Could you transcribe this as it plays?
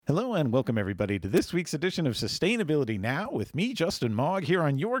Hello and welcome everybody to this week's edition of Sustainability Now with me, Justin Mogg, here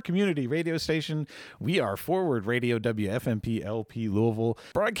on your community radio station. We are Forward Radio WFMP LP Louisville,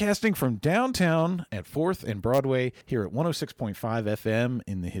 broadcasting from downtown at 4th and Broadway here at 106.5 FM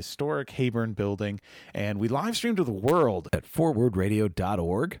in the historic Hayburn building. And we live stream to the world at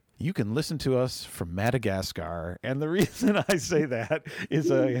forwardradio.org. You can listen to us from Madagascar. And the reason I say that is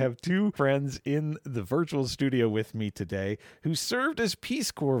I have two friends in the virtual studio with me today who served as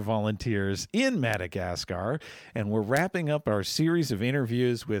Peace Corps volunteers in Madagascar. And we're wrapping up our series of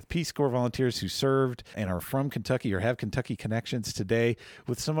interviews with Peace Corps volunteers who served and are from Kentucky or have Kentucky connections today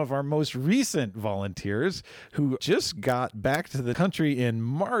with some of our most recent volunteers who just got back to the country in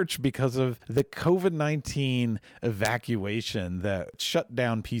March because of the COVID-19 evacuation that shut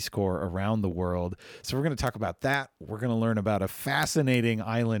down Peace Corps around the world. So we're going to talk about that. We're going to learn about a fascinating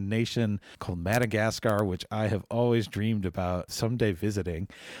island nation called Madagascar, which I have always dreamed about someday visiting.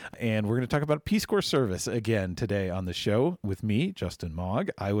 And we're going to talk about Peace Corps service again today on the show with me, Justin Mogg.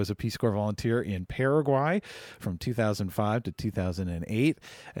 I was a Peace Corps volunteer in Paraguay from 2005 to 2008.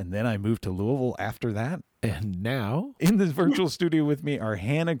 And then I moved to Louisville after that. And now, in this virtual studio with me are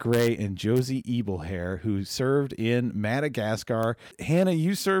Hannah Gray and Jozi Uebelhoer, who served in Madagascar. Hannah,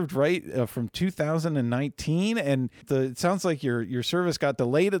 you served from 2019, and it sounds like your service got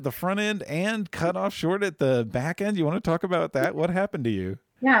delayed at the front end and cut off short at the back end. You want to talk about that? What happened to you?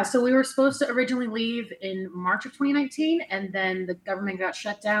 Yeah, so we were supposed to originally leave in March of 2019, and then the government got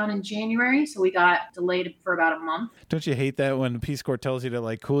shut down in January, so we got delayed for about a month. Don't you hate that when the Peace Corps tells you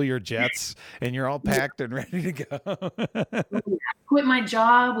to cool your jets and you're all packed and ready to go? Quit my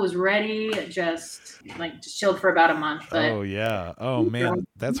job, was ready, just chilled for about a month. But oh, yeah. Oh, man,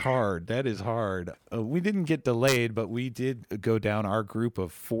 that's hard. That is hard. We didn't get delayed, but we did go down. Our group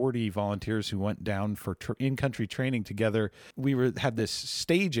of 40 volunteers who went down for in-country training together. We had this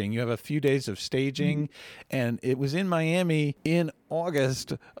staging. You have a few days of staging, and it was in Miami in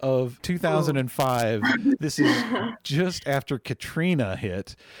August of 2005. This is just after Katrina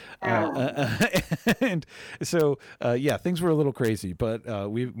hit. And so, things were a little crazy, but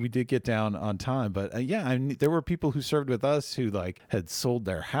we did get down on time. But there were people who served with us who had sold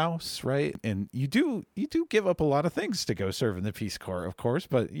their house, right? And you do give up a lot of things to go serve in the Peace Corps, of course,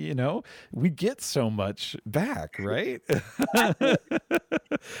 but we get so much back, right?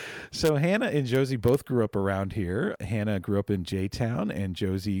 So Hannah and Jozi both grew up around here. Hannah grew up in J-Town and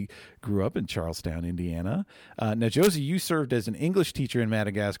Jozi grew up in Charlestown, Indiana. Now, Jozi, you served as an English teacher in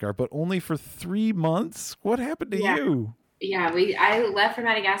Madagascar, but only for 3 months. What happened to you? Yeah, I left for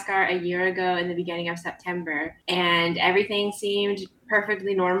Madagascar a year ago in the beginning of September, and everything seemed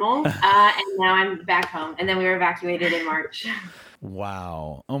perfectly normal. And now I'm back home. And then we were evacuated in March.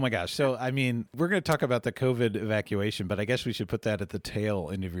 Wow. Oh my gosh. So, we're going to talk about the COVID evacuation, but I guess we should put that at the tail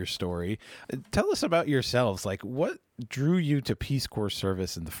end of your story. Tell us about yourselves. What drew you to Peace Corps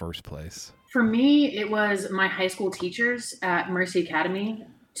service in the first place? For me, it was my high school teachers at Mercy Academy.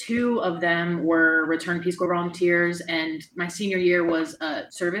 2 of them were returned Peace Corps volunteers, and my senior year was a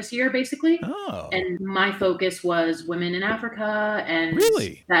service year, basically. Oh. And my focus was women in Africa, and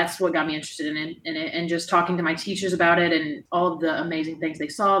really? That's what got me interested in it, and just talking to my teachers about it and all of the amazing things they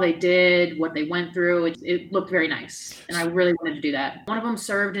saw, they did, what they went through. It looked very nice, and I really wanted to do that. One of them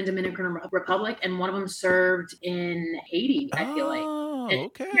served in Dominican Republic, and one of them served in Haiti, I feel like. And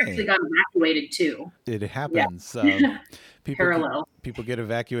okay. He actually got evacuated, too. It happens. Yeah. People get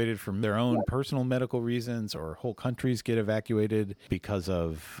evacuated from their own personal medical reasons, or whole countries get evacuated because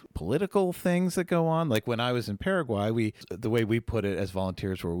of political things that go on. Like when I was in Paraguay, the way we put it as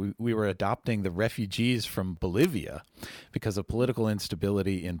volunteers were we were adopting the refugees from Bolivia because of political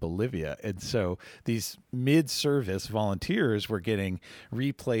instability in Bolivia. And so these mid-service volunteers were getting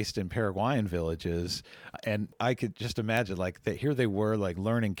replaced in Paraguayan villages. And I could just imagine that here they were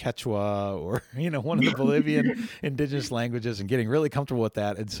learning Quechua or, one of the Bolivian indigenous languages and getting really comfortable with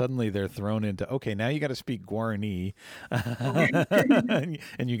that. And suddenly they're thrown into, okay, now you got to speak Guarani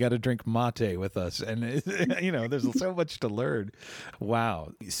and you got to drink mate with us. And, there's so much to learn.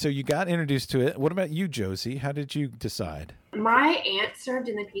 Wow. So you got introduced to it. What about you, Jozi? How did you decide? My aunt served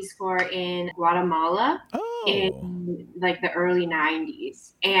in the Peace Corps in Guatemala in the early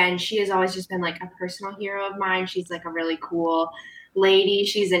 90s. And she has always just been a personal hero of mine. She's a really cool lady.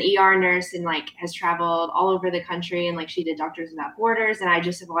 She's an ER nurse and like has traveled all over the country, and like she did Doctors Without Borders, and I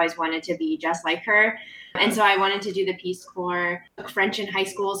just have always wanted to be just like her. And so I wanted to do the Peace Corps, French in high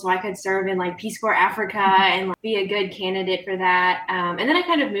school, so I could serve in like Peace Corps Africa and like, be a good candidate for that. And then I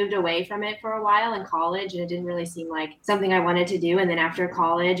kind of moved away from it for a while in college, and it didn't really seem like something I wanted to do. And then after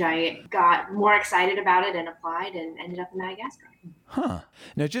college, I got more excited about it and applied and ended up in Madagascar. Huh.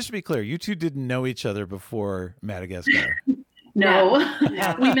 Now, just to be clear, you two didn't know each other before Madagascar. No.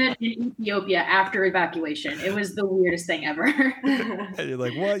 We met in Ethiopia after evacuation. It was the weirdest thing ever. And you're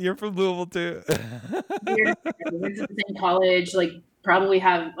like, what? You're from Louisville too? We went to the same college, like probably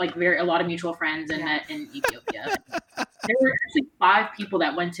have like a lot of mutual friends and met in Ethiopia. There were actually 5 people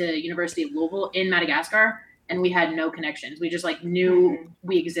that went to University of Louisville in Madagascar, and we had no connections. We just like knew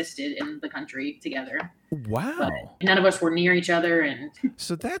we existed in the country together. Wow. But none of us were near each other. And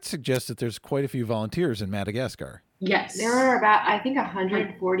so that suggests that there's quite a few volunteers in Madagascar. yes. There are about, I think,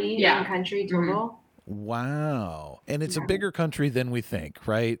 140 in the country total. Wow. And it's a bigger country than we think,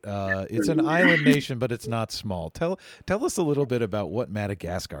 right? It's an island nation, but it's not small. Tell us a little bit about what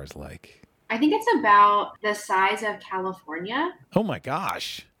Madagascar's like. I think it's about the size of California. Oh my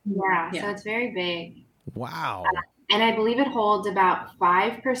gosh. Yeah. So it's very big. Wow. And I believe it holds about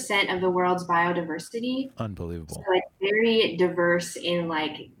 5% of the world's biodiversity. Unbelievable. So it's very diverse in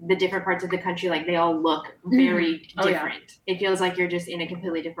like the different parts of the country. Like they all look very different. It feels like you're just in a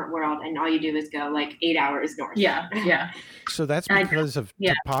completely different world, and all you do is go like 8 hours north. Yeah. So that's because of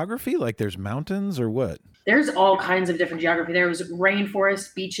topography? Like there's mountains or what? There's all kinds of different geography. There was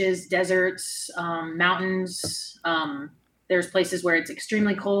rainforests, beaches, deserts, mountains. There's places where it's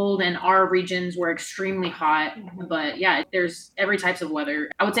extremely cold, and our regions were extremely hot. But yeah, there's every types of weather.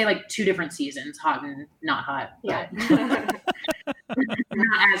 I would say like 2 different seasons, hot and not hot. Yeah. Not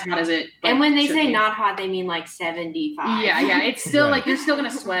as hot as it. And when they say not hot, they mean like 75. Yeah. It's still like you're still gonna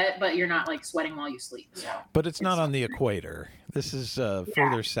sweat, but you're not like sweating while you sleep. So. But it's not on the equator. This is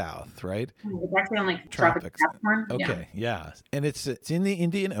further south, right? It's actually on like tropics. Capricorn. Okay, yeah. And it's in the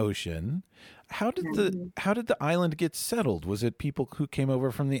Indian Ocean. How did the island get settled? Was it people who came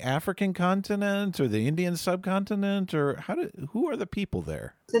over from the African continent or the Indian subcontinent, or who are the people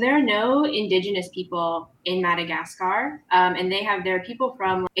there? So there are no indigenous people in Madagascar, and there are people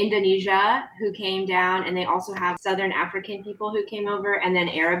from Indonesia who came down, and they also have Southern African people who came over, and then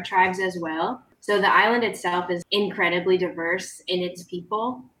Arab tribes as well. So the island itself is incredibly diverse in its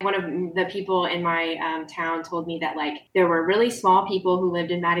people. One of the people in my town told me that like there were really small people who lived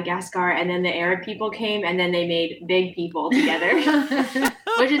in Madagascar, and then the Arab people came, and then they made big people together,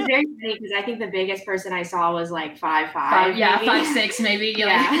 which is very funny because I think the biggest person I saw was like 5'5". Yeah, 5'6" maybe.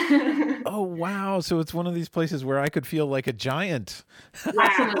 Yeah. Oh wow! So it's one of these places where I could feel like a giant.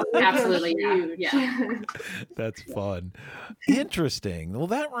 Absolutely. Yeah. That's fun. Interesting. Well,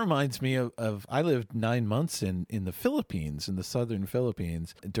 that reminds me of I lived 9 months in the Philippines, in the southern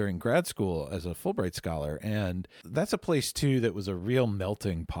Philippines, during grad school as a Fulbright scholar. And that's a place, too, that was a real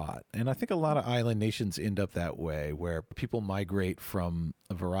melting pot. And I think a lot of island nations end up that way, where people migrate from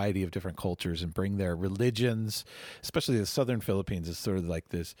a variety of different cultures and bring their religions, especially the southern Philippines is sort of like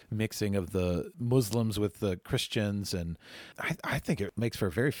this mixing of the Muslims with the Christians. And I think it makes for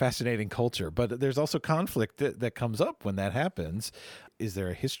a very fascinating culture. But there's also conflict that comes up when that happens. Is there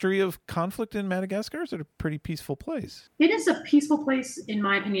a history of conflict in Madagascar? Is it a pretty peaceful place? It is a peaceful place, in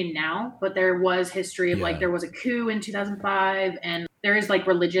my opinion, now. But there was history of like there was a coup in 2005, and there is like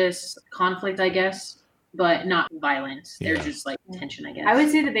religious conflict, I guess, but not violence. There's just like tension, I guess. I would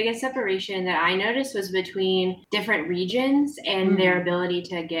say the biggest separation that I noticed was between different regions and their ability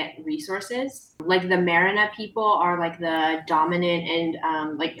to get resources. Like the Marina people are like the dominant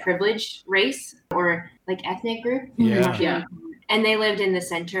and like privileged race or like ethnic group. Yeah. And they lived in the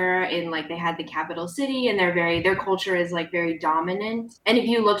center, in like they had the capital city, and their culture is like very dominant. And if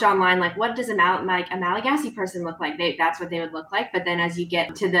you looked online, like what does a Malagasy person look like? That's what they would look like. But then as you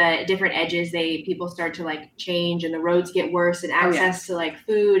get to the different edges, people start to like change, and the roads get worse, and access to like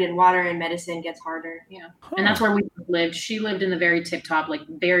food and water and medicine gets harder. Yeah, and that's where we lived. She lived in the very tip top, like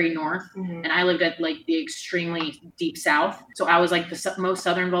very north, and I lived at like the extremely deep south. So I was like the most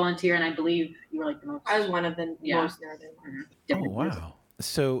southern volunteer, and I believe you were like the most. I was one of the most northern ones. Oh, wow.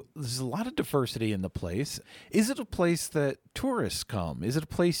 So there's a lot of diversity in the place. Is it a place that tourists come? Is it a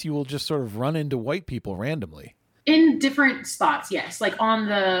place you will just sort of run into white people randomly? In different spots, yes. Like on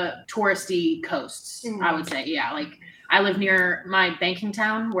the touristy coasts, I would say. Yeah, like I live near my banking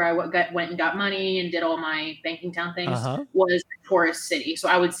town where I went and got money and did all my banking town things was a tourist city. So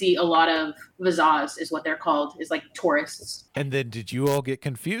I would see a lot of vazas is what they're called, is like tourists. And then did you all get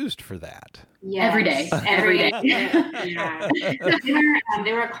confused for that? Yes. Every day. Yeah.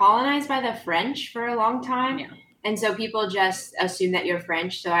 They were colonized by the French for a long time. Yeah. And so people just assume that you're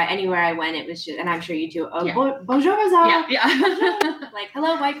French. So anywhere I went, it was just, and I'm sure you too. Bonjour, Vaza. Yeah. Like,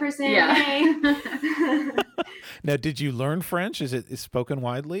 hello, white person. Yeah. Hey. Now, did you learn French? Is it spoken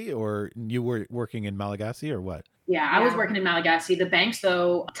widely, or you were working in Malagasy, or what? Yeah, I was working in Malagasy. The banks,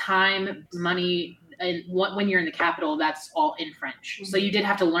 though, time, money, and when you're in the capital, that's all in French. Mm-hmm. So you did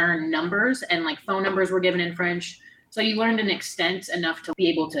have to learn numbers, and like phone numbers were given in French. So you learned an extent enough to be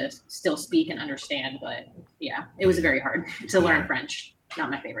able to still speak and understand. But yeah, it was very hard to learn French. Not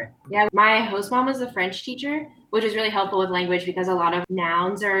my favorite. Yeah, my host mom was a French teacher, which was really helpful with language because a lot of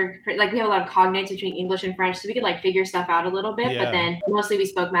nouns are like, we have a lot of cognates between English and French. So we could like figure stuff out a little bit. Yeah. But then mostly we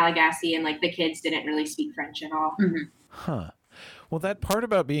spoke Malagasy and like the kids didn't really speak French at all. Mm-hmm. Huh. Well, that part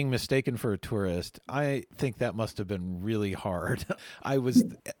about being mistaken for a tourist, I think that must have been really hard. I was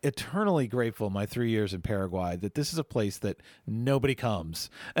eternally grateful my 3 years in Paraguay that this is a place that nobody comes.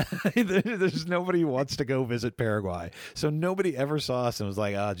 There's nobody who wants to go visit Paraguay. So nobody ever saw us and was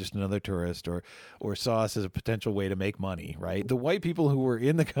like, just another tourist, or saw us as a potential way to make money, right? The white people who were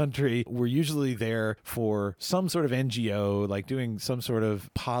in the country were usually there for some sort of NGO, like doing some sort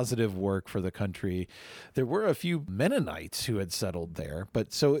of positive work for the country. There were a few Mennonites who had settled there,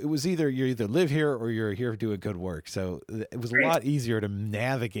 but so it was you either live here or you're here doing good work. So it was a lot easier to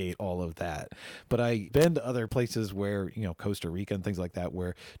navigate all of that. But I've been to other places where, Costa Rica and things like that,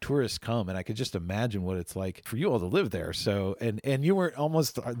 where tourists come, and I could just imagine what it's like for you all to live there. So, and you weren't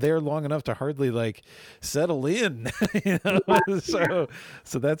almost there long enough to hardly like settle in, so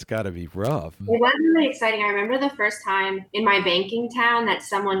that's got to be rough. It was really exciting. I remember the first time in my banking town that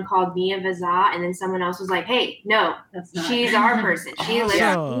someone called me a Vaza, and then someone else was like, hey, no, she's our person. She lives, she's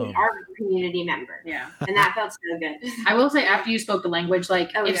our community member. Yeah. And that felt so good. I will say, after you spoke the language, like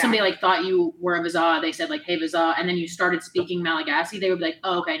if somebody like thought you were a Vaza, they said like, hey, Vaza, and then you started speaking Malagasy, they would be like,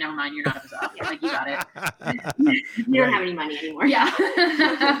 oh, okay, never mind, you're not a Vaza. Like, you got it. You don't have any money anymore. Yeah.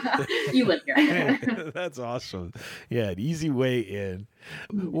 You live here. That's awesome. Yeah, an easy way in.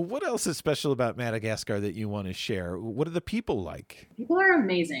 Well, what else is special about Madagascar that you want to share? What are the people like? People are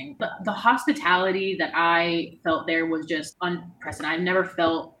amazing. The hospitality that I felt there was just unprecedented. I've never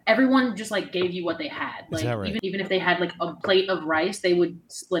felt, everyone just like gave you what they had. Like, is that right? even if they had like a plate of rice, they would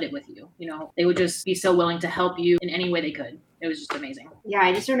split it with you. They would just be so willing to help you in any way they could. It was just amazing. Yeah,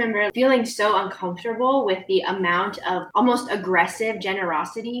 I just remember feeling so uncomfortable with the amount of almost aggressive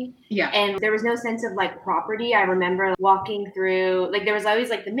generosity. Yeah. And there was no sense of like property. I remember walking through, like there was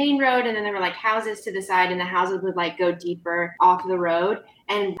always like the main road, and then there were like houses to the side, and the houses would like go deeper off the road.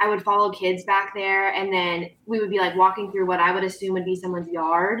 And I would follow kids back there, and then we would be like walking through what I would assume would be someone's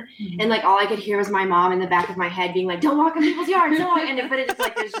yard. Mm-hmm. And like all I could hear was my mom in the back of my head being like, don't walk in people's yards. But it's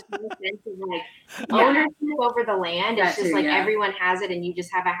like there's just no sense of like ownership over the land. It's just like everyone has it, and you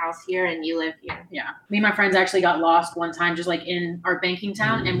just have a house here and you live here. Yeah. Me and my friends actually got lost one time just like in our banking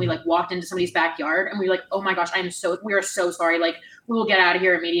town, and we like walked into somebody's backyard, and we were like, oh my gosh, we are so sorry. Like, we will get out of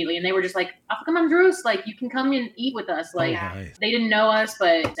here immediately. And they were just like, come on, Drews, like you can come and eat with us. Like nice. They didn't know us,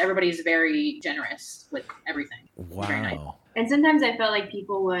 but everybody's very generous with everything. Wow. Very nice. And sometimes I felt like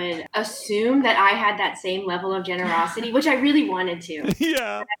people would assume that I had that same level of generosity, which I really wanted to.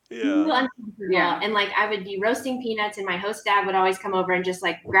 Yeah. Yeah. And like I would be roasting peanuts, and my host dad would always come over and just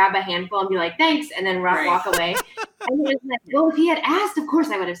like grab a handful and be like, thanks, and then walk away. And he was like, well, if he had asked, of course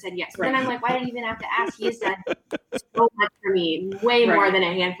I would have said yes. But then I'm like, why did he even have to ask? He has done so much for me, way more than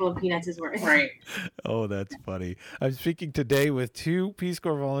a handful of peanuts is worth. Right. Oh, that's funny. I'm speaking today with two Peace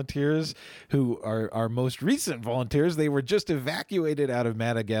Corps volunteers who are our most recent volunteers. They were just evacuated out of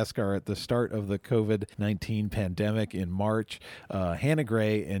Madagascar at the start of the COVID-19 pandemic in March. Hannah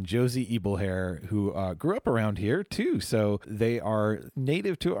Gray and Jozi Uebelhoer, who grew up around here too. So they are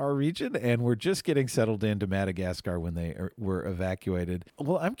native to our region, and were just getting settled into Madagascar when they were evacuated.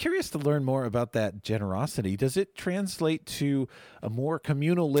 Well, I'm curious to learn more about that generosity. Does it translate to a more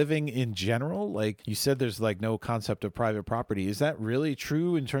communal living in general? Like you said, there's like no concept of private property. Is that really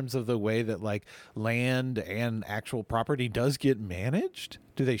true in terms of the way that like land and actual property does get managed?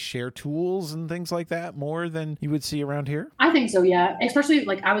 Do they share tools and things like that more than you would see around here? I think so, yeah. Especially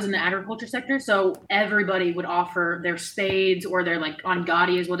like I was in the agriculture sector, so everybody would offer their spades or their like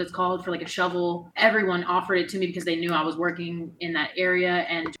angadi is what it's called, for like a shovel. Everyone offered it to me because they knew I was working in that area.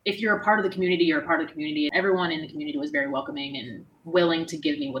 And if you're a part of the community, you're a part of the community. Everyone in the community was very welcoming and willing to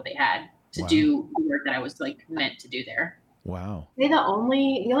give me what they had. to do the work that I was like meant to do there. Wow. The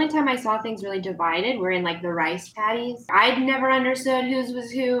only time I saw things really divided were in like the rice paddies. I'd never understood whose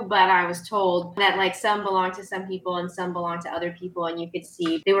was who, but I was told that like some belonged to some people and some belonged to other people, and you could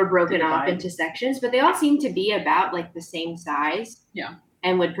see they were broken off into sections, but they all seemed to be about like the same size. Yeah.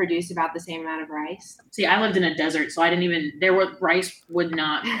 And would produce about the same amount of rice. See, I lived in a desert, so rice would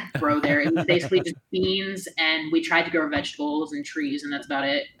not grow there. It was basically just beans, and we tried to grow vegetables and trees, and that's about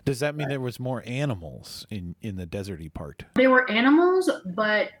it. Does that mean there was more animals in the deserty part? There were animals,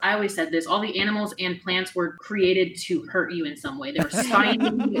 but I always said this, all the animals and plants were created to hurt you in some way. They were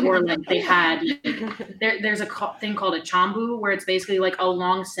spiny or like they had, like, there's a thing called a chambu, where it's basically like a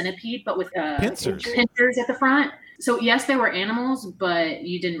long centipede, but with pincers at the front. So yes, there were animals, but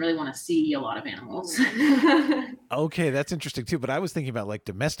you didn't really want to see a lot of animals. Okay, that's interesting too. But I was thinking about like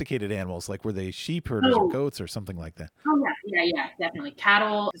domesticated animals, like were they sheep herders or goats or something like that? Oh yeah, definitely.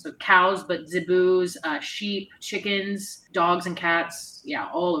 Cattle, so cows, but zebus, sheep, chickens, dogs and cats. Yeah,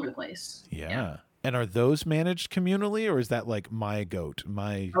 all over the place. Yeah. And are those managed communally, or is that like my goat?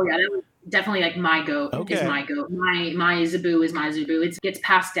 Oh yeah, that was definitely like my goat is my goat. My zebu is my zebu. It gets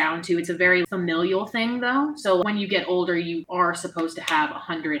passed down to. It's a very familial thing though. So when you get older, you are supposed to have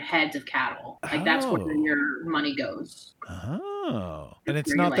 100 heads of cattle. Like that's where your money goes. Oh, and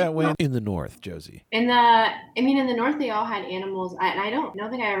it's not that way in the north, Jozi. In the north, they all had animals. And I don't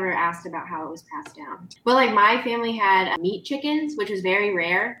think I ever asked about how it was passed down. But like my family had meat chickens, which was very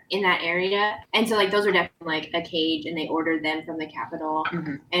rare in that area. And so like those were definitely like a cage, and they ordered them from the capital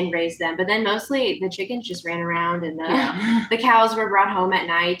and raised them. But then mostly the chickens just ran around, and the cows were brought home at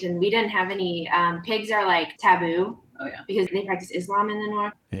night, and we didn't have any. Pigs are like taboo. Oh yeah, because they practice Islam in the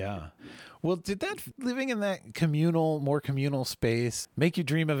north. Yeah. Well, did that living in that more communal space make you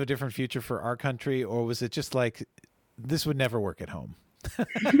dream of a different future for our country, or was it just like this would never work at home?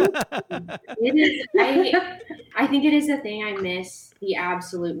 It is. I think it is the thing I miss the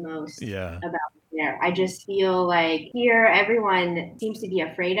absolute most about there. I just feel like here everyone seems to be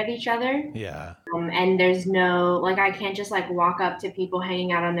afraid of each other. Yeah. And there's no, like, I can't just like walk up to people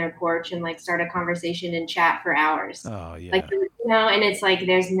hanging out on their porch and like start a conversation and chat for hours. Oh yeah. Like, and it's like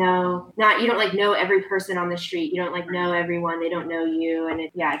there's you don't like know every person on the street. You don't like know everyone. They don't know you, and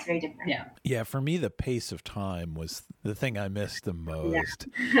it's very different. Yeah. For me, the pace of time was the thing I missed the most.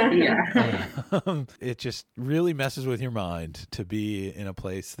 It just really messes with your mind to be in a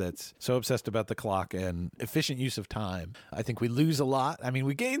place that's so obsessed about the clock and efficient use of time. I think we lose a lot. I mean,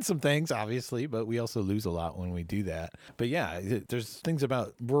 we gain some things, obviously, but we also lose a lot when we do that. But yeah, there's things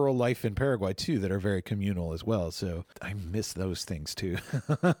about rural life in Paraguay too that are very communal as well. So I miss those things too.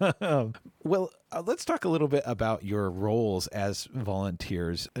 Well, let's talk a little bit about your roles as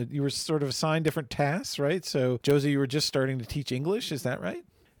volunteers. You were sort of assigned different tasks, right? So Jozi, you were just starting to teach English. Is that right?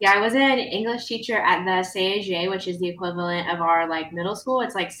 Yeah, I was an English teacher at the CAG, which is the equivalent of our like middle school.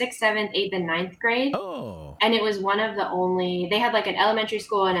 It's like 6th, 7th, 8th, and 9th grade. Oh. And it was one of the only, they had like an elementary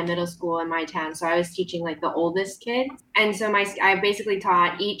school and a middle school in my town. So I was teaching like the oldest kids. And so I basically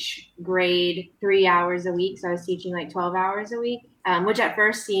taught each grade 3 hours a week. So I was teaching like 12 hours a week. Which at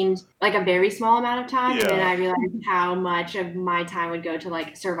first seemed like a very small amount of time. Yeah. And then I realized how much of my time would go to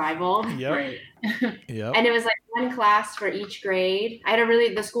like survival. Yep. Right. Yep. And it was like one class for each grade.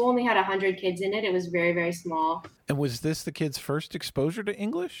 The school only had 100 kids in it. It was very, very small. And was this the kids' first exposure to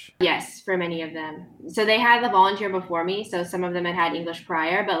English? Yes, for many of them. So they had the volunteer before me. So some of them had English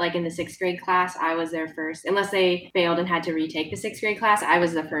prior, but like in the 6th grade class, I was their first. Unless they failed and had to retake the 6th grade class, I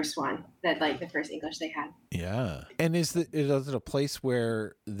was the first one that like the first English they had. Yeah. And is it a place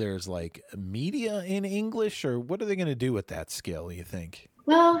where there's like media in English, or what are they going to do with that skill, you think?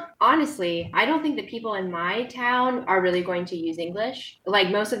 Well, honestly, I don't think the people in my town are really going to use English.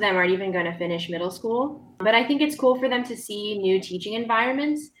 Like most of them aren't even going to finish middle school. But I think it's cool for them to see new teaching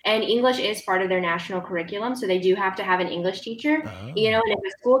environments. And English is part of their national curriculum. So they do have to have an English teacher. Oh. And if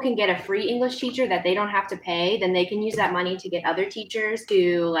a school can get a free English teacher that they don't have to pay, then they can use that money to get other teachers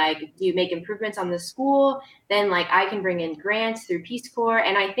to make improvements on the school. Then I can bring in grants through Peace Corps.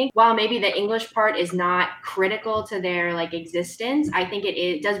 And I think while maybe the English part is not critical to their existence, I think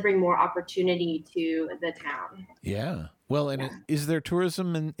it does bring more opportunity to the town. Yeah. Well, and is there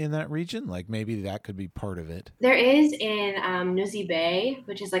tourism in that region? Like maybe that could be part of it. There is in Nuzi Bay,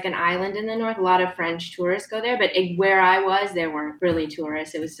 which is like an island in the north. A lot of French tourists go there, but where I was, there weren't really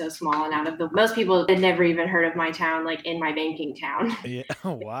tourists. It was so small, and most people had never even heard of my town, like in my banking town. Yeah.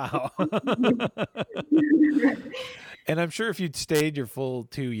 Wow. And I'm sure if you'd stayed your full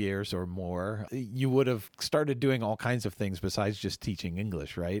 2 years or more, you would have started doing all kinds of things besides just teaching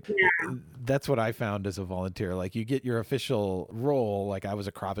English, right? Yeah. That's what I found as a volunteer. Like you get your official role, like I was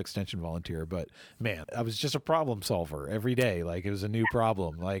a crop extension volunteer, but man, I was just a problem solver every day. Like it was a new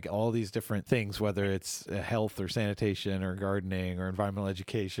problem, like all these different things, whether it's health or sanitation or gardening or environmental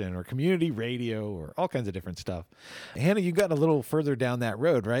education or community radio or all kinds of different stuff. Hannah, you got a little further down that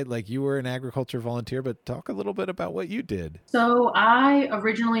road, right? Like you were an agriculture volunteer, but talk a little bit about what you did. So I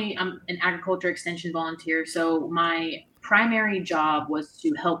originally, I'm an agriculture extension volunteer. So my primary job was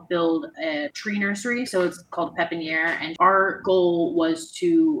to help build a tree nursery. So it's called Pepiniere. And our goal was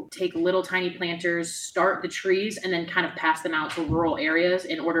to take little tiny planters, start the trees, and then kind of pass them out to rural areas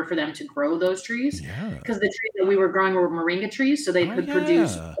in order for them to grow those trees. Yeah. Because the trees that we were growing were moringa trees. So they could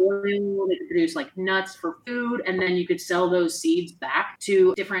produce oil, they could produce like nuts for food. And then you could sell those seeds back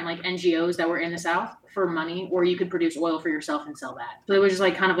to different like NGOs that were in the South for money, or you could produce oil for yourself and sell that. So it was just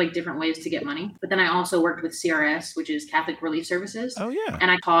like kind of like different ways to get money. But then I also worked with CRS, which is Catholic Relief Services. Oh yeah.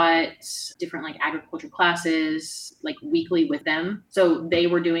 And I taught different like agriculture classes like weekly with them. So they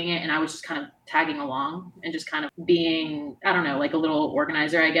were doing it and I was just kind of tagging along and just kind of being, I don't know, like a little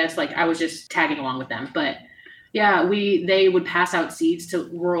organizer, I guess. Like I was just tagging along with them. But yeah, they would pass out seeds to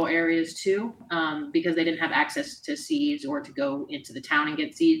rural areas too, because they didn't have access to seeds or to go into the town and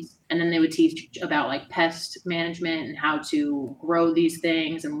get seeds. And then they would teach about like pest management and how to grow these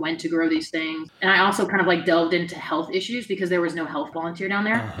things and when to grow these things. And I also kind of like delved into health issues because there was no health volunteer down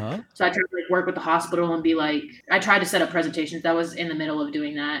there. So I tried to like work with the hospital and be like, I tried to set up presentations. That was in the middle of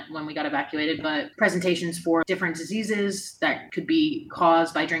doing that when we got evacuated, but presentations for different diseases that could be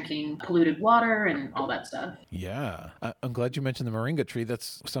caused by drinking polluted water and all that stuff. Yeah. I'm glad you mentioned the moringa tree.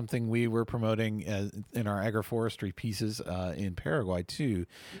 That's something we were promoting in our agroforestry pieces in Paraguay too.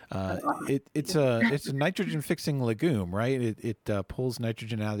 It's a nitrogen fixing legume, right? It pulls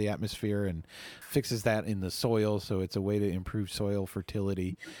nitrogen out of the atmosphere and fixes that in the soil. So it's a way to improve soil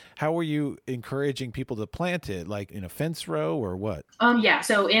fertility. How were you encouraging people to plant it? Like in a fence row or what? Yeah.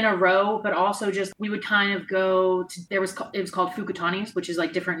 So in a row, but also just, we would kind of go to, it was called Fukutanis, which is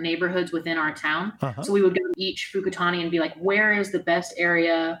like different neighborhoods within our town. So we would go to each Fukutani and be like, where is the best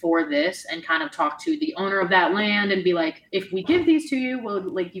area for this? And kind of talk to the owner of that land and be like, if we give these to you, will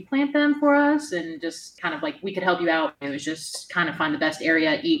like you plant them for us? And just kind of like, we could help you out. It was just kind of find the best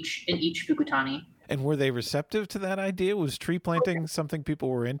area in each Fukutani. And were they receptive to that idea? Was tree planting something people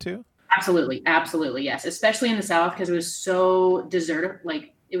were into? Absolutely. Absolutely. Yes. Especially in the South, because it was so desert,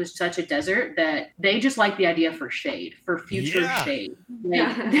 like it was such a desert that they just liked the idea for shade, for future shade.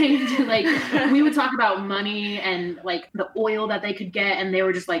 Like, we would talk about money and like the oil that they could get. And they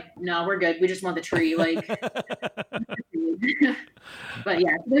were just like, no, we're good. We just want the tree. Like, but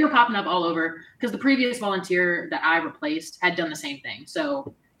yeah, they were popping up all over because the previous volunteer that I replaced had done the same thing.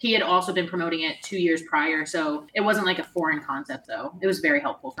 So he had also been promoting it 2 years prior. So it wasn't like a foreign concept, though. It was very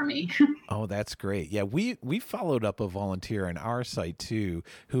helpful for me. Oh, that's great. Yeah, we followed up a volunteer on our site, too,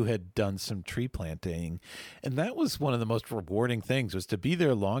 who had done some tree planting. And that was one of the most rewarding things, was to be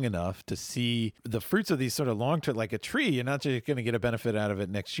there long enough to see the fruits of these sort of long-term, like a tree. You're not just going to get a benefit out of it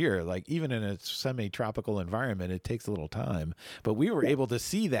next year. Like even in a semi-tropical environment, it takes a little time. But we were able to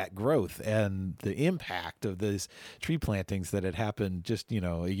see that growth and the impact of these tree plantings that had happened just,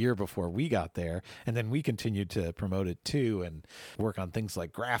 a year before we got there. And then we continued to promote it too and work on things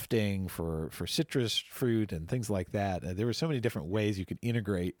like grafting for citrus fruit and things like that. There were so many different ways you could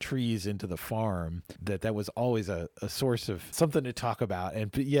integrate trees into the farm that was always a source of something to talk about.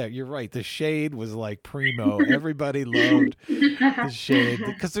 And yeah, you're right. The shade was like primo. Everybody loved the shade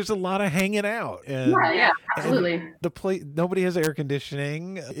because there's a lot of hanging out. And, yeah, absolutely. Nobody has air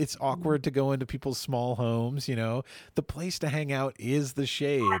conditioning. It's awkward to go into people's small homes. The place to hang out is the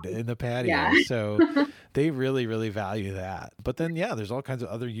shade in the patio. Yeah. So they really, really value that. But then, there's all kinds of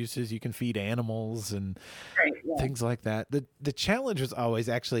other uses. You can feed animals and things like that. The challenge was always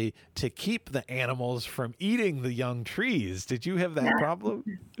actually to keep the animals from eating the young trees. Did you have that problem?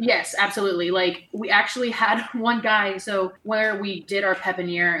 Yes, absolutely. Like we actually had one guy. So where we did our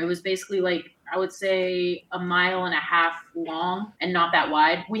pepiniere, it was basically like, I would say 1.5 miles long and not that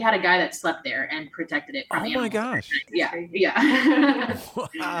wide. We had a guy that slept there and protected it from animals. Oh my gosh. Yeah.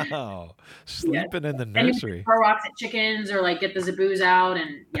 Wow. Sleeping in the nursery. And he would throw rocks at chickens or like get the zaboos out.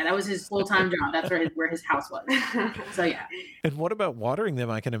 And that was his full-time job. That's where his house was. So yeah. And what about watering them?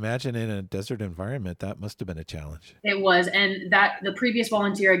 I can imagine in a desert environment, that must have been a challenge. It was. And the previous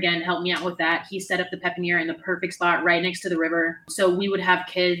volunteer, again, helped me out with that. He set up the pepiniere in the perfect spot right next to the river. So we would have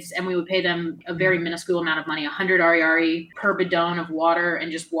kids and we would pay them a very minuscule amount of money, 100 ariary per bidon of water,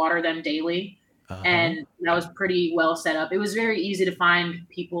 and just water them daily. And that was pretty well set up. It was very easy to find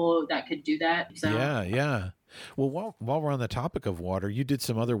people that could do that. So Yeah. Well, while we're on the topic of water, you did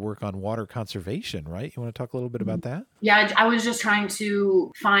some other work on water conservation, right? You want to talk a little bit about that? Yeah, I was just trying to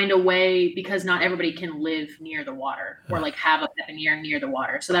find a way, because not everybody can live near the water or like have a pepiniere near the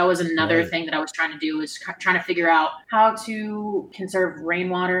water. So that was another thing that I was trying to do, is trying to figure out how to conserve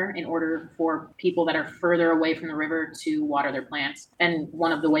rainwater in order for people that are further away from the river to water their plants. And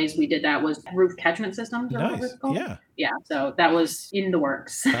one of the ways we did that was roof catchment systems. Nice. Yeah. So that was in the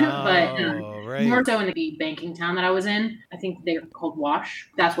works. But more so in the banking town that I was in, I think they're called WASH.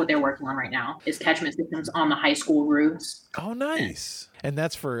 That's what they're working on right now, is catchment systems on the high school roofs. Oh, nice. And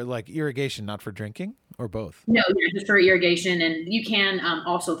that's for like irrigation, not for drinking, or both? No, just for irrigation, and you can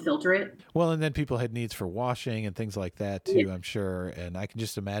also filter it. Well, and then people had needs for washing and things like that too, I'm sure. And I can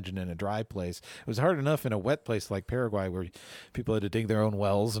just imagine in a dry place, it was hard enough in a wet place like Paraguay, where people had to dig their own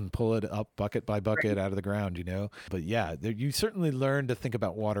wells and pull it up bucket by bucket out of the ground, you know. But yeah, you certainly learn to think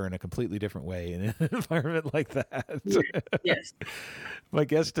about water in a completely different way in an environment like that. Yes. My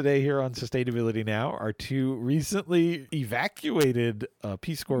guests today here on Sustainability Now are two recently evacuated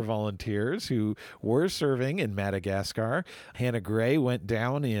Peace Corps volunteers who were serving in Madagascar. Hannah Gray went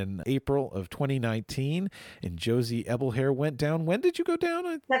down in April of 2019, and Jozi Uebelhoer went down. When did you go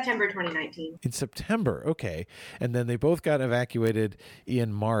down? September 2019. In September, okay. And then they both got evacuated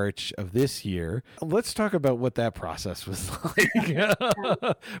in March of this year. Let's talk about what that process was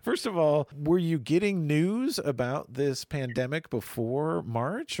like. First of all, were you getting news about this pandemic before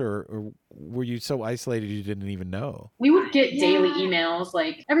March, or were you so isolated you didn't even know? We would get daily emails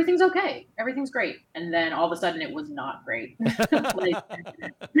like, everything's okay, everything's great. And then all of a sudden it was not great.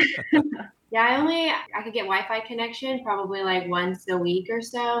 Yeah, I could get Wi-Fi connection probably like once a week or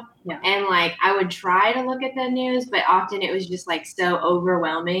so. Yeah. And like I would try to look at the news, but often it was just like so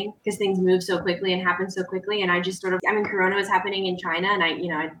overwhelming because things move so quickly and happen so quickly. And I just Corona was happening in China, and I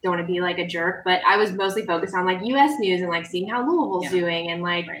don't want to be like a jerk, but I was mostly focused on like US news and like seeing how Louisville's doing. And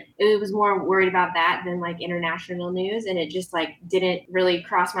like it was more worried about that than like international news. And it just like didn't really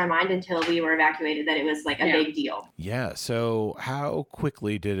cross my mind until we were evacuated that it was like a big deal. Yeah. So how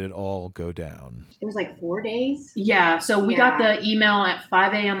quickly did it all go down? It was like 4 days. Yeah. So we got the email at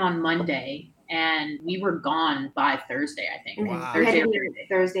 5 a.m. on Monday, and we were gone by Thursday, I think. Wow.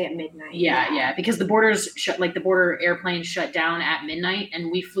 Thursday at midnight. Yeah. Because the borders the border airplanes shut down at midnight,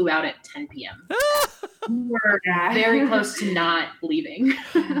 and we flew out at 10 p.m. We were very close to not leaving.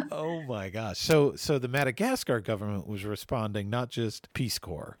 Oh my gosh. So the Madagascar government was responding, not just Peace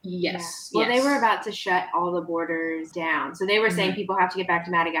Corps. Yes. Yeah. Well, they were about to shut all the borders down. So they were saying people have to get back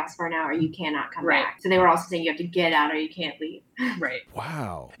to Madagascar now or you cannot come back. So they were also saying you have to get out or you can't leave. Right.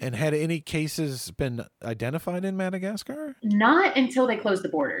 Wow. And had any cases been identified in Madagascar? Not until they closed the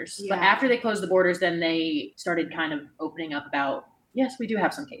borders. Yeah. But after they closed the borders, then they started kind of opening up about, yes, we do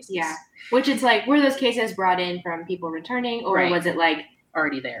have some cases. Yeah. Which it's like, were those cases brought in from people returning, or was it like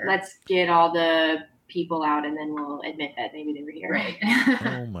already there? Let's get all the people out and then we'll admit that maybe they were here. Right.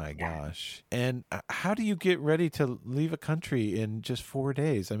 Oh my gosh. And how do you get ready to leave a country in just 4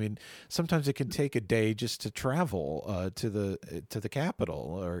 days? I mean, sometimes it can take a day just to travel to the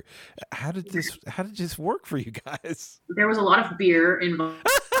capital. Or how did this work for you guys? There was a lot of beer involved.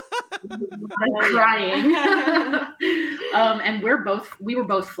 Crying. And we were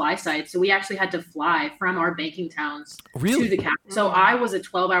both fly sites, so we actually had to fly from our banking towns to the capital. So I was a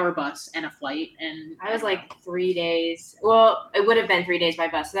 12-hour bus and a flight, and I was like 3 days. Well, it would have been 3 days by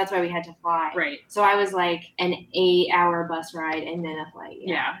bus, so that's why we had to fly. Right. So I was like an 8-hour bus ride and then a flight.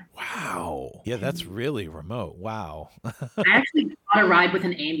 Yeah. Wow. Yeah, that's really remote. Wow. I actually got a ride with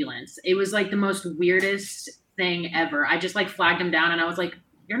an ambulance. It was like the most weirdest thing ever. I just like flagged him down, and I was like,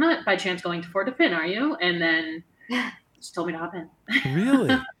 "You're not by chance going to Fort de Fin, are you?" And then just told me to hop in.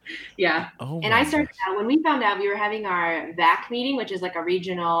 Really? Yeah. Oh. And I started out when we found out we were having our VAC meeting, which is like a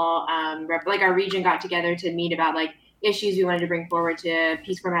regional, like our region got together to meet about like issues we wanted to bring forward to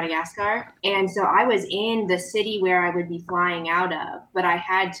Peace Corps Madagascar. And so I was in the city where I would be flying out of, but I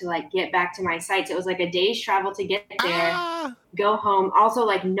had to like get back to my site. So it was like a day's travel to get there, go home. Also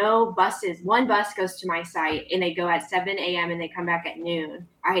like no buses. One bus goes to my site and they go at 7 a.m. and they come back at noon.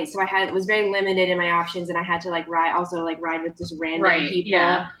 It was very limited in my options, and I had to like ride with just random people.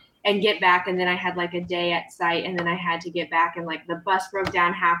 Yeah. And get back, and then I had like a day at site, and then I had to get back, and like the bus broke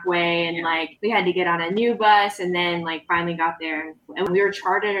down halfway, and like we had to get on a new bus, and then like finally got there, and we were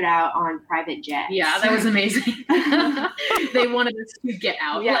chartered out on private jets. Yeah, that was amazing. They wanted us to get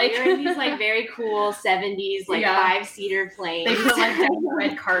out. Yeah, we were in these like very cool 70s like 5-seater planes. They put like down the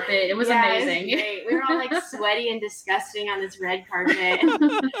red carpet. It was amazing. It was great. We were all like sweaty and disgusting on this red carpet.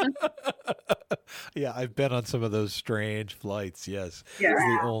 Yeah, I've been on some of those strange flights. Yes. Yeah. It's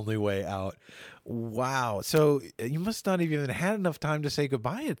the only way out. Wow. So you must not even had enough time to say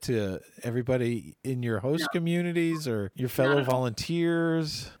goodbye to everybody in your host communities or your fellow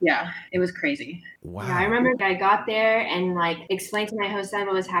volunteers. Yeah, it was crazy. Wow. Yeah, I remember I got there and like explained to my host dad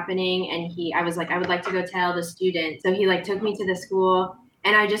what was happening, and I was like, I would like to go tell the students. So he like took me to the school.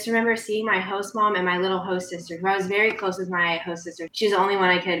 And I just remember seeing my host mom and my little host sister, who I was very close with my host sister. She's the only one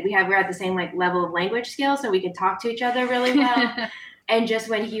we're at the same like level of language skill, so we could talk to each other really well. And just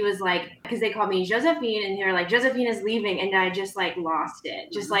when he was like, because they called me Josephine, and they were like, Josephine is leaving. And I just like lost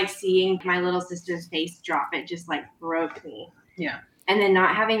it. Just like seeing my little sister's face drop, it just like broke me. Yeah. And then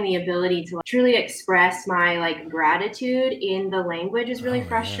not having the ability to like, truly express my like gratitude in the language is really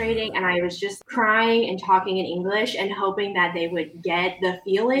frustrating. Yeah. And I was just crying and talking in English and hoping that they would get the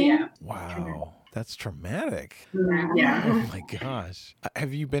feeling. Yeah. Wow. That's traumatic. Yeah. Oh my gosh.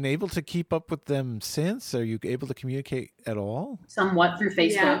 Have you been able to keep up with them since? Are you able to communicate at all? Somewhat through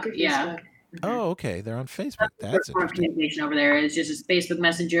Facebook. Yeah. Oh, okay. They're on Facebook. That's interesting. Communication over there is just a Facebook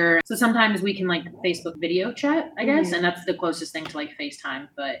Messenger. So sometimes we can like Facebook video chat, I guess, and that's the closest thing to like FaceTime.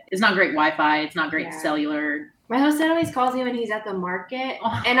 But it's not great Wi-Fi. It's not great cellular. My host dad always calls me when he's at the market,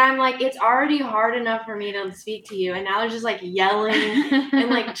 and I'm like, it's already hard enough for me to speak to you, and now there's just like yelling and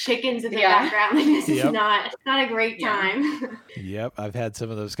like chickens in the background. Like this is not a great time. Yep, I've had some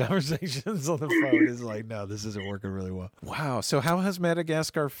of those conversations on the phone. It's like, no, this isn't working really well. Wow. So how has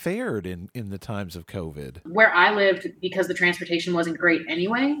Madagascar fared in the times of COVID? Where I lived, because the transportation wasn't great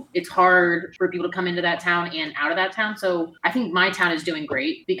anyway, it's hard for people to come into that town and out of that town. So I think my town is doing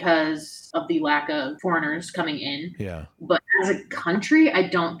great because of the lack of foreigners coming in. Yeah. But as a country, I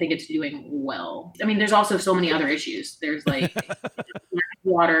don't think it's doing well. I mean, there's also so many other issues. There's like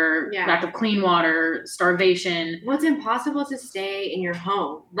water, lack of clean water, starvation. Well, it's impossible to stay in your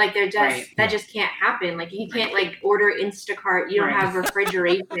home. Like they're just that just can't happen. Like you can't like order Instacart. You don't have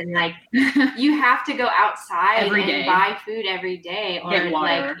refrigeration. Like you have to go outside every and day. Buy food every day. Or get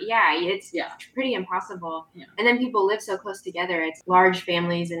water. Like it's pretty impossible. Yeah. And then people live so close together. It's large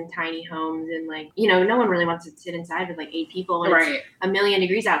families and tiny homes, and like no one really wants to sit inside with like 8 people when it's 1,000,000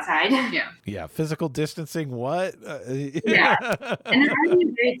 degrees outside. Yeah. Physical distancing. What? Yeah. And it's actually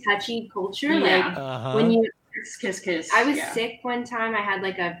a very touchy culture. Like when you kiss. I was sick one time. I had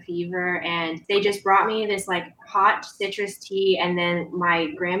like a fever, and they just brought me this like hot citrus tea, and then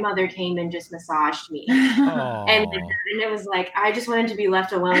my grandmother came and just massaged me. And it was like I just wanted to be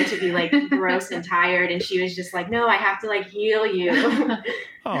left alone to be like gross and tired, and she was just like, no, I have to like heal you.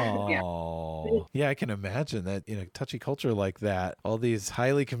 Oh, yeah, I can imagine that in a touchy culture like that, all these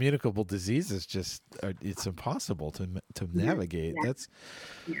highly communicable diseases it's impossible to navigate. That's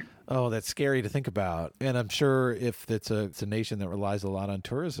that's scary to think about. And I'm sure if it's a nation that relies a lot on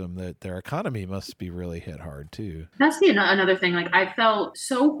tourism, that their economy must be really hit hard too. That's another thing. Like I felt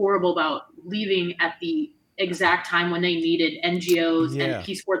so horrible about leaving at the exact time when they needed NGOs and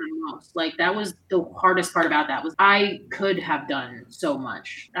Peace Corps the most. Like that was the hardest part about that was I could have done so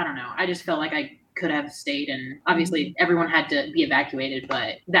much. I don't know. I just felt like I could have stayed, and obviously everyone had to be evacuated,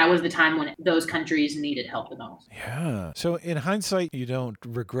 but that was the time when those countries needed help the most. Yeah. So in hindsight, you don't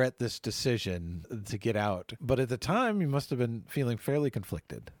regret this decision to get out, but at the time you must have been feeling fairly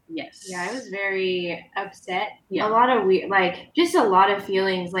conflicted. Yes. Yeah, I was very upset. Yeah. A lot of just a lot of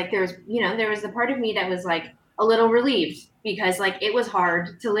feelings. Like there was the part of me that was like a little relieved because like it was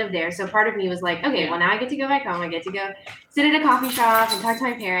hard to live there. So part of me was like, okay, well now I get to go back home. I get to go sit at a coffee shop and talk to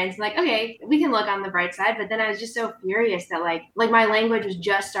my parents. Like, okay, we can look on the bright side. But then I was just so furious that like my language was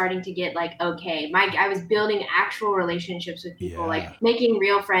just starting to get like, okay, I was building actual relationships with people, like making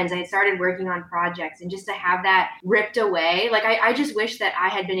real friends. I had started working on projects, and just to have that ripped away, like I just wish that I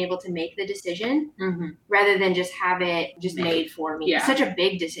had been able to make the decision rather than just have it just made for me. It's such a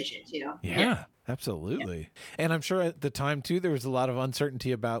big decision too. Yeah. Absolutely. And I'm sure at the time, too, there was a lot of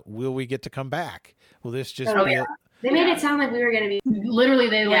uncertainty about, will we get to come back? Will this just be They made it sound like we were going to be... Literally,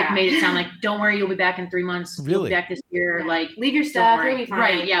 they made it sound like, don't worry, you'll be back in 3 months. Really? You'll be back this year. Like, leave your stuff, you'll be fine.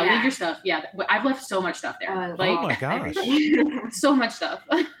 Right, leave your stuff. Yeah, I've left so much stuff there. Oh my gosh. So much stuff.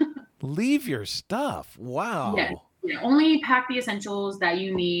 Leave your stuff. Wow. Yeah. Only pack the essentials that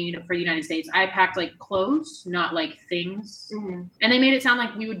you need for the United States. I packed like clothes, not like things. And they made it sound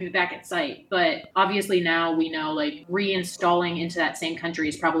like we would be back at site. But obviously now we know like reinstalling into that same country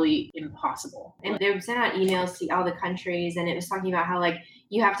is probably impossible. And they sent out emails to all the countries, and it was talking about how like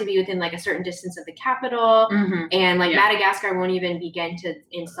you have to be within like a certain distance of the capital. Mhm. And like Yeah. Madagascar won't even begin to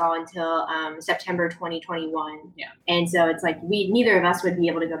install until September 2021. Yeah. And so it's like neither of us would be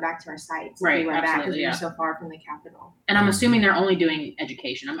able to go back to our sites if Right, we went back because absolutely, we were yeah. so far from the capital. And I'm assuming they're only doing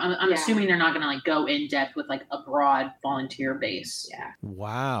education. I'm Yeah. assuming they're not going to like go in depth with like a broad volunteer base. Yeah.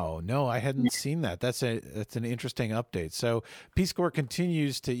 Wow. No, I hadn't seen that. That's an interesting update. So Peace Corps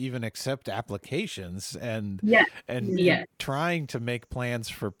continues to even accept applications and Yeah. and Yeah. trying to make plans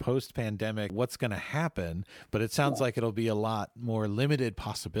for post-pandemic, what's going to happen, but it sounds like it'll be a lot more limited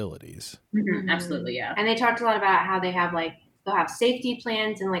possibilities. Mhm. Absolutely, yeah. And they talked a lot about how they have like they'll have safety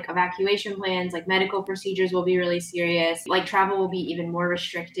plans and like evacuation plans, like medical procedures will be really serious, like travel will be even more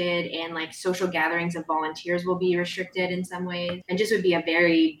restricted, and like social gatherings of volunteers will be restricted in some ways, and just would be a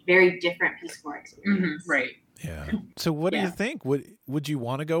very, very different Peace Corps experience. Right. Yeah. So what do you think? Would you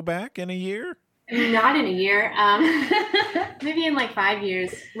want to go back in a year? Not in a year. Maybe in like 5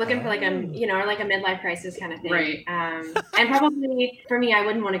 years, looking for like a, or like a midlife crisis kind of thing. Right. And probably for me, I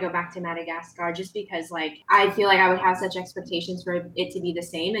wouldn't want to go back to Madagascar just because like, I feel like I would have such expectations for it to be the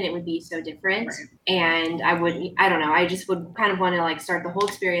same and it would be so different. Right. And I don't know. I just would kind of want to like start the whole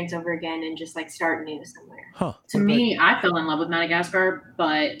experience over again and just like start new somewhere. Huh. To me, I fell in love with Madagascar,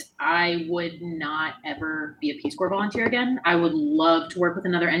 but I would not ever be a Peace Corps volunteer again. I would love to work with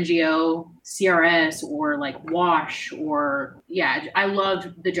another NGO, CRS, or like WASH, or I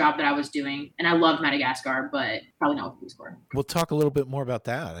loved the job that I was doing, and I loved Madagascar, but probably not with Peace Corps. We'll talk a little bit more about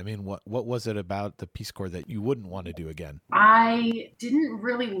that. I mean, what was it about the Peace Corps that you wouldn't want to do again? I didn't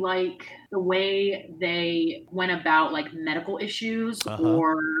really like the way they went about like medical issues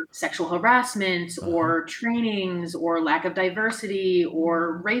or sexual harassment or trainings or lack of diversity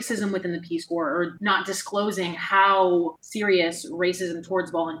or racism within the Peace Corps, or not disclosing how serious racism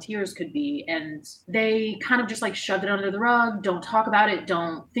towards volunteers could be. And they kind of just like shoved it under the rug. Don't talk about it.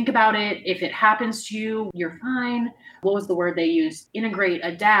 Don't think about it. If it happens to you, you're fine. What was the word they used? Integrate,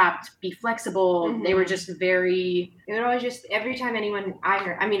 adapt, be flexible. Mm-hmm. They were just very... It would always just, every time anyone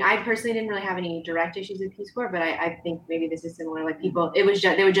I personally didn't really have any direct issues with Peace Corps, but I think maybe this is similar. Like people, it was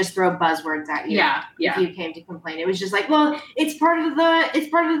just, they would just throw buzzwords at you. Yeah. If you came to complain. It was just like, well, it's part of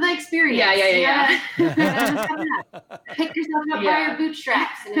the experience. Yeah. Pick yourself up by your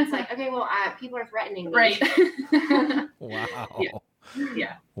bootstraps. And it's like, okay, well, people are threatening me. Right. Wow.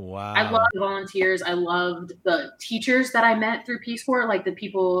 Yeah. Wow. I loved the volunteers. I loved the teachers that I met through Peace Corps, like the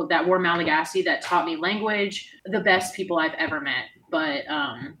people that were Malagasy that taught me language, the best people I've ever met. But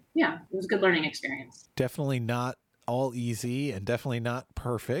it was a good learning experience. Definitely not all easy and definitely not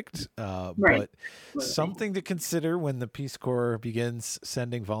perfect, right. But something to consider when the Peace Corps begins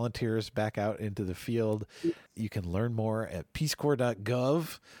sending volunteers back out into the field. You can learn more at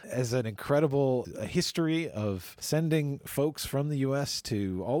peacecorps.gov. As an incredible history of sending folks from the U.S.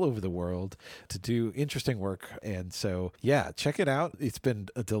 to all over the world to do interesting work. And so, check it out. It's been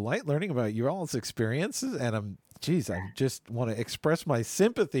a delight learning about your all's experiences, and I just want to express my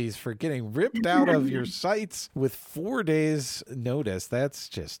sympathies for getting ripped out of your sites with 4 days notice. That's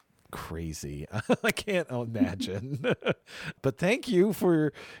just crazy. I can't imagine. But thank you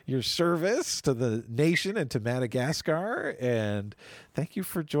for your service to the nation and to Madagascar. And thank you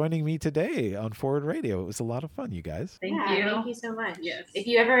for joining me today on Forward Radio. It was a lot of fun, you guys. Thank you so much. Yes. If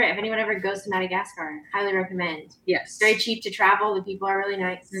anyone ever goes to Madagascar, highly recommend. Yes. It's very cheap to travel. The people are really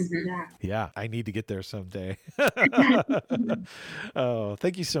nice. Mm-hmm. Yeah, I need to get there someday. Oh,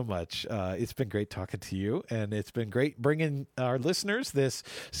 thank you so much. It's been great talking to you, and it's been great bringing our listeners this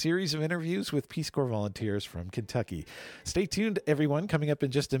series of interviews with Peace Corps volunteers from Kentucky. Stay tuned, everyone. Coming up in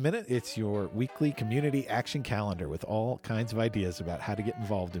just a minute, it's your weekly community action calendar with all kinds of ideas about how to get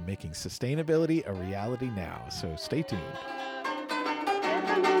involved in making sustainability a reality now. So stay tuned.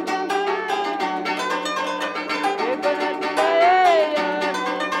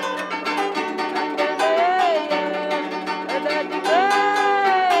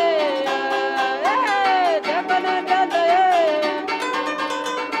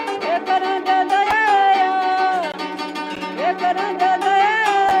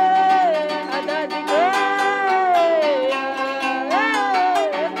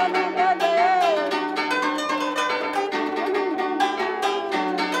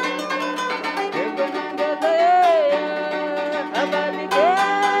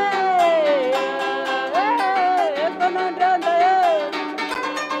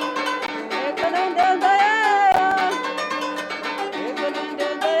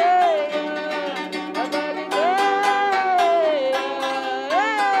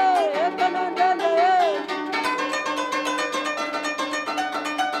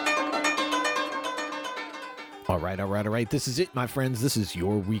 right, this is it, my friends. This is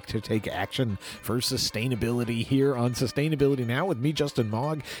your week to take action for sustainability here on Sustainability Now with me, Justin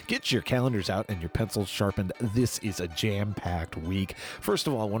Mogg. Get your calendars out and your pencils sharpened. This is a jam-packed week. First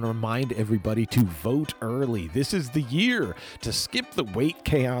of all, I want to remind everybody to vote early. This is the year to skip the wait,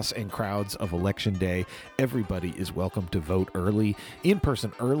 chaos, and crowds of Election Day. Everybody is welcome to vote early.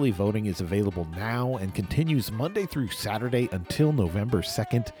 In-person early voting is available now and continues Monday through Saturday until November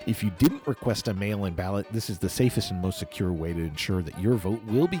 2nd. If you didn't request a mail-in ballot, this is the safest and most secure way to ensure that your vote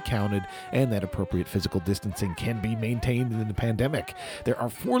will be counted and that appropriate physical distancing can be maintained in the pandemic. There are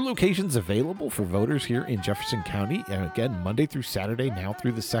 4 locations available for voters here in Jefferson County, and again, Monday through Saturday, now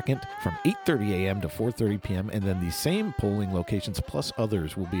through the 2nd, from 8:30 a.m. to 4:30 p.m., and then the same polling locations plus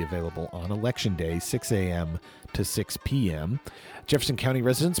others will be available on Election Day, 6 a.m. to 6 p.m. Jefferson County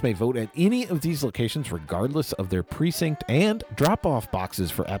residents may vote at any of these locations regardless of their precinct, and drop-off boxes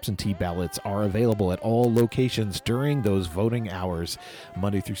for absentee ballots are available at all locations during those voting hours,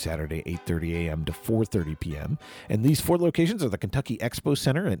 Monday through Saturday, 8:30 a.m. to 4:30 p.m. And these 4 locations are the Kentucky Expo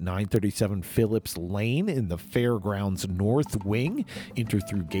Center at 937 Phillips Lane in the Fairgrounds North Wing. Enter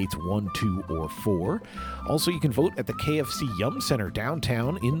through gates 1, 2, or 4. Also, you can vote at the KFC Yum Center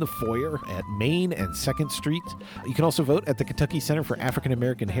downtown in the foyer at Main and 2nd Street. You can also vote at the Kentucky Center for African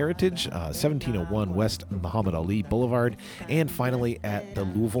American Heritage, 1701 West Muhammad Ali Boulevard, and finally at the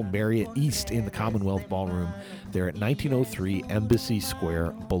Louisville Marriott East in the Commonwealth Ballroom. They're at 1903 Embassy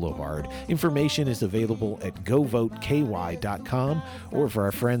Square Boulevard. Information is available at govoteky.com or for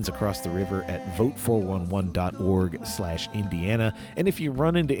our friends across the river at vote411.org/Indiana. And if you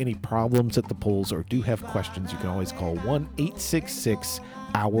run into any problems at the polls or do have questions, you can always call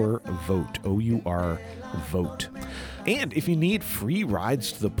 1-866-OUR-VOTE, O-U-R, VOTE. And if you need free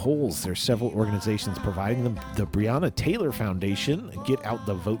rides to the polls, there's several organizations providing them. The Breonna Taylor Foundation Get Out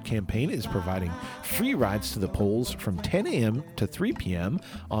the Vote campaign is providing free rides to the polls from 10 a.m. to 3 p.m.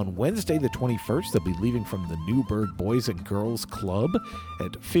 on Wednesday the 21st. They'll be leaving from the Newburgh Boys and Girls Club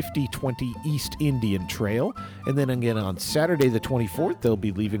at 5020 East Indian Trail. And then again on Saturday the 24th, they'll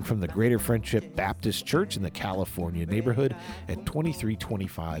be leaving from the Greater Friendship Baptist Church in the California neighborhood at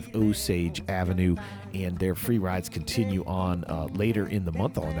 2325 Osage Avenue. And their free rides continue on later in the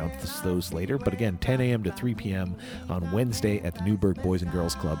month. I'll announce those later. But again, 10 a.m. to 3 p.m. on Wednesday at the Newburgh Boys and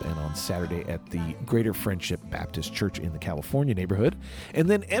Girls Club, and on Saturday at the Greater Friendship Baptist Church in the California neighborhood. And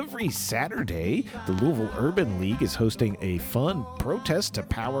then every Saturday, the Louisville Urban League is hosting a fun protest to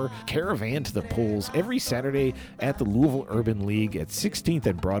power caravan to the polls. Every Saturday at the Louisville Urban League at 16th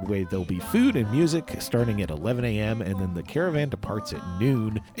and Broadway, there'll be food and music starting at 11 a.m. and then the caravan departs at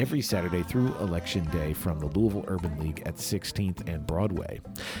noon every Saturday through Election Day from the Louisville Urban League at 16th and Broadway.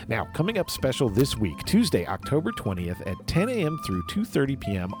 Now, coming up special this week, Tuesday, October 20th at 10 a.m. through 2:30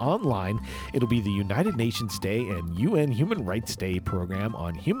 p.m. online, it'll be the United Nations Day and UN Human Rights Day program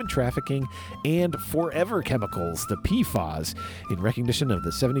on human trafficking and forever chemicals, the PFAS, in recognition of the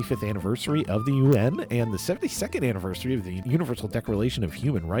 75th anniversary of the UN and the 72nd anniversary of the Universal Declaration of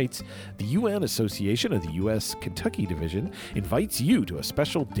Human Rights. The UN Association of the U.S. Kentucky Division invites you to a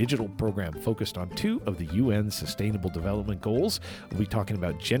special digital program focused on 2 of the UN Sustainable Development Goals. We'll be talking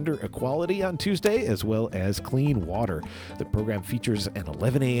about gender equality on Tuesday as well as clean water. The program features an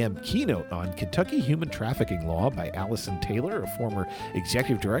 11 a.m. keynote on Kentucky human trafficking law by Allison Taylor, a former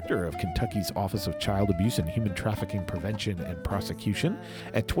executive director of Kentucky's Office of Child Abuse and Human Trafficking Prevention and Prosecution.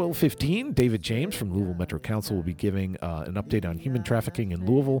 At 12:15, David James from Louisville Metro Council will be giving an update on human trafficking in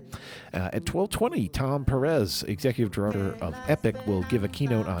Louisville. At 12:20, Tom Perez, executive director of EPIC, will give a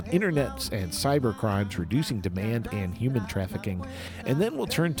keynote on internet and cyber crimes, reducing demand and human trafficking. And then we'll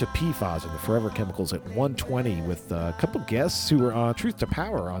turn to PFAS and the forever chemicals at 1:20 with a couple guests who were on Truth to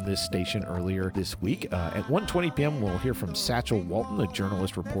Power on this station earlier this week. At 1:20 p.m., we'll hear from Satchel Walton, a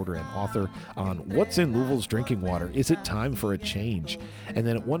journalist, reporter, and author, on what's in Louisville's drinking water. Is it time for a change? And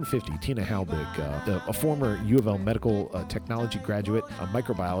then at 1:50, Tina Halbig, a former U of L medical technology graduate, a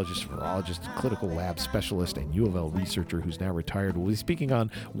microbiologist, virologist, clinical lab specialist, and U of L researcher who's now retired, will be speaking on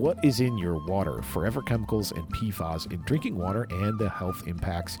what is in your water, forever chemicals and PFAS in drinking water and the health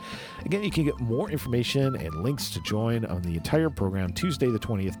impacts. Again, you can get more information and links to join on the entire program Tuesday the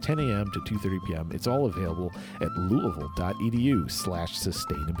 20th, 10 a.m. to 2:30 p.m. It's all available at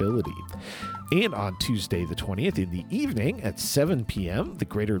louisville.edu/sustainability. And on Tuesday the 20th in the evening at 7 p.m., the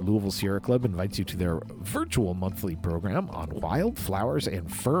Greater Louisville Sierra Club invites you to their virtual monthly program on wildflowers and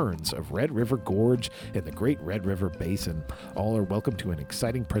ferns of Red River Gorge and the Great Red River Basin. All are welcome to an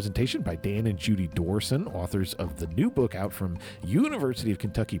exciting presentation by Dan and Judy Dorson, authors of the new book out from University of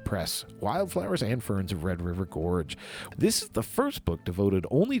Kentucky Press, Wildflowers and Ferns of Red River Gorge. This is the first book devoted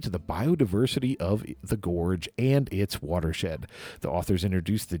only to the biodiversity of the gorge and its watershed. The authors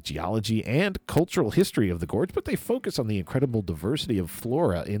introduce the geology and cultural history of the gorge, but they focus on the incredible diversity of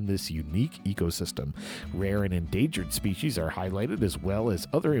flora in this unique ecosystem. Rare and endangered species are highlighted, as well as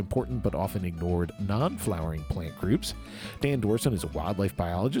other important but often ignored non-flowering plant groups. Dan Dorson is a wildlife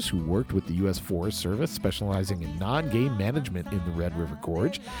biologist who worked with the U.S. Forest Service, specializing in non-game management in the Red River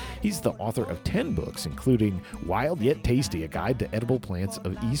Gorge. He's the author of 10 books, including Wild Yet Tasty, A Guide to Edible Plants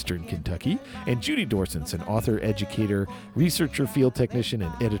of Eastern Kentucky. And Judy Dorson's an author, educator, researcher, field technician,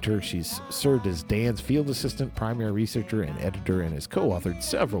 and editor. She's served as Dan's field assistant, primary researcher, and editor, and has co-authored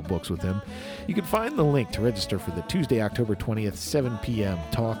several books with him. You can find the link to register for the Tuesday, October 20th, 7 p.m.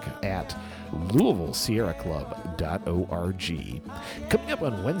 talk at LouisvilleSierraClub.org. Coming up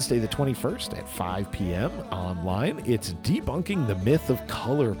on Wednesday the 21st at 5 p.m. online, it's Debunking the Myth of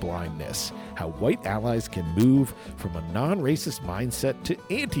Color Blindness, how white allies can move from a non-racist mindset to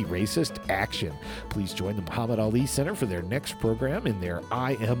anti-racist action. Please join the Muhammad Ali Center for their next program in their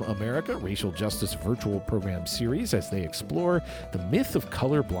I Am America Racial Justice Virtual Program Series as they explore the myth of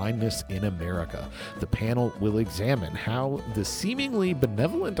color blindness in America. The panel will examine how the seemingly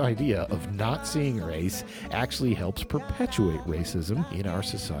benevolent idea of not seeing race actually helps perpetuate racism in our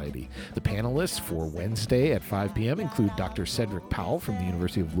society. The panelists for Wednesday at 5 p.m. include Dr. Cedric Powell from the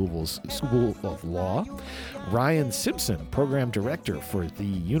University of Louisville's School of Law, Ryan Simpson, Program Director for the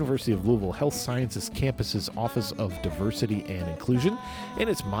University of Louisville Health Sciences Campus's Office of Diversity and Inclusion, and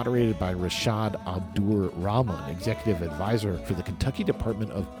it's moderated by Rashad Abdur Rahman, Executive Advisor for the Kentucky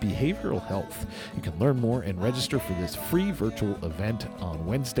Department of Behavioral Health. You can learn more and register for this free virtual event on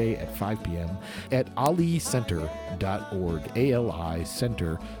Wednesday at 5 p.m. at alicenter.org,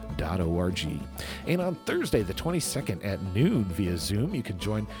 alicenter.org. And on Thursday, the 22nd at noon via Zoom, you can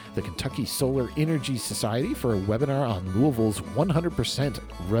join the Kentucky Solar Energy Society for a webinar on Louisville's 100%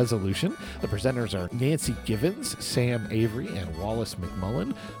 resolution. The presenters are Nancy Givens, Sam Avery, and Wallace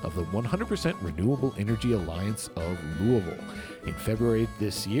McMullen of the 100% Renewable Energy Alliance of Louisville. In February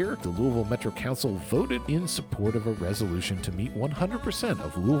this year, the Louisville Metro Council voted in support of a resolution to meet 100%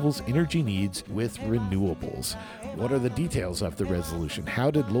 of Louisville's energy needs with renewables. What are the details of the resolution? How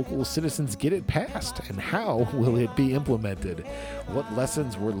did local citizens get it passed? And how will it be implemented? What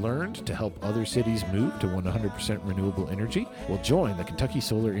lessons were learned to help other cities move to 100% renewable energy? Well, join the Kentucky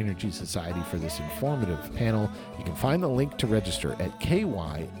Solar Energy Society for this informative panel. You can find the link to register at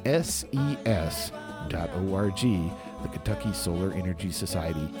kyses.org. The Kentucky Solar Energy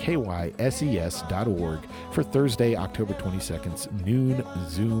Society, kyses.org, for Thursday, October 22nd's noon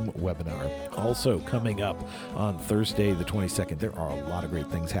Zoom webinar. Also coming up on Thursday, the 22nd, there are a lot of great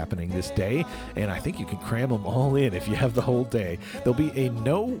things happening this day, and I think you can cram them all in if you have the whole day. There'll be a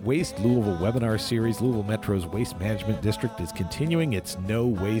No Waste Louisville webinar series. Louisville Metro's Waste Management District is continuing its No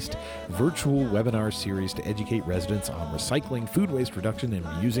Waste virtual webinar series to educate residents on recycling, food waste reduction, and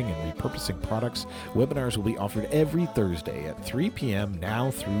reusing and repurposing products. Webinars will be offered every Thursday at 3 p.m. now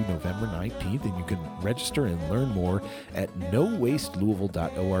through November 19th, and you can register and learn more at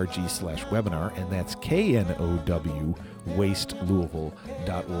nowastelouisville.org/webinar, and that's KNOW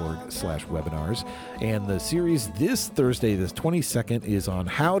wastelouisville.org/webinars. And the series this Thursday, the 22nd, is on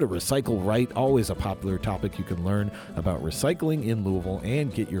how to recycle right, always a popular topic. You can learn about recycling in Louisville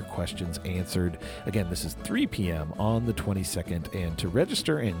and get your questions answered. Again, this is 3 p.m. on the 22nd, and to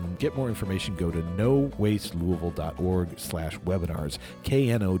register and get more information, go to nowastelouisville.org/webinars,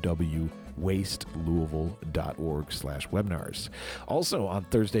 KNOW wastelouisville.org/webinars. Also on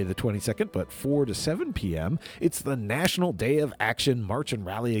Thursday the 22nd, but 4 to 7 p.m., it's the National Day of Action March and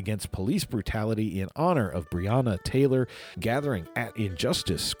Rally Against Police Brutality in honor of Breonna Taylor, gathering at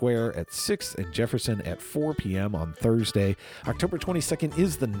Injustice Square at 6th and Jefferson at 4 p.m. on Thursday. October 22nd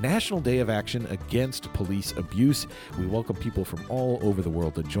is the National Day of Action Against Police Abuse. We welcome people from all over the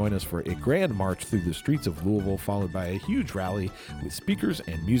world to join us for a grand march through the streets of Louisville, followed by a huge rally with speakers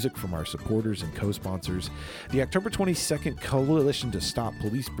and music from our supporters and co-sponsors. The October 22nd Coalition to Stop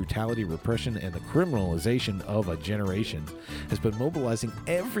Police Brutality, Repression, and the Criminalization of a Generation has been mobilizing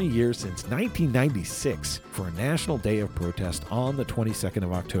every year since 1996 for a National Day of Protest on the 22nd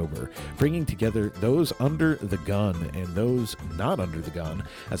of October, bringing together those under the gun and those not under the gun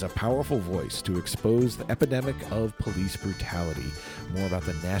as a powerful voice to expose the epidemic of police brutality. More about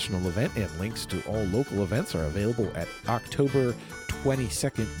the national event and links to all local events are available at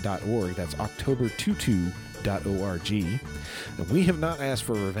October22nd.org. That's October22.org. And we have not asked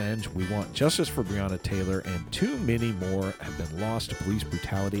for revenge. We want justice for Breonna Taylor, and too many more have been lost to police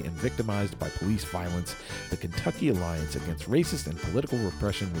brutality and victimized by police violence. The Kentucky Alliance Against Racist and Political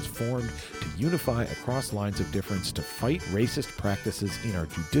Repression was formed to unify across lines of difference to fight racist practices in our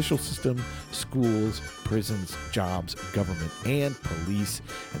judicial system, schools, prisons, jobs, government, and police.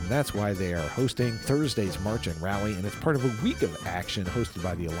 And that's why they are hosting Thursday's March and Rally, and it's part of a week of action hosted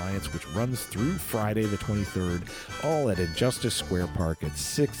by the Alliance, which runs through Friday the 23rd, all at Injustice Square Park at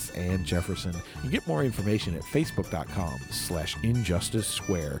 6th and Jefferson. You get more information at facebook.com/Injustice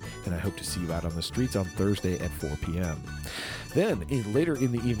Square, and I hope to see you out on the streets on Thursday at 4 p.m. Then, later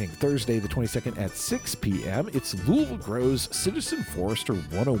in the evening, Thursday the 22nd at 6 p.m., it's Louisville Grows Citizen Forester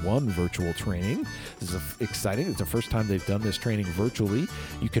 101 virtual training. This is exciting. It's the first time they've done this training virtually.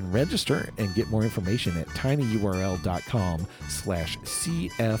 You can register and get more information at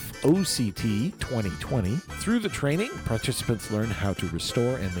tinyurl.com/CFOCT2020. Through the training, participants learn how to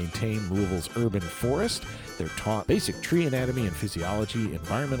restore and maintain Louisville's urban forest. They're taught basic tree anatomy and physiology,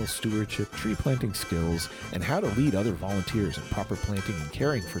 environmental stewardship, tree planting skills, and how to lead other volunteers in proper planting and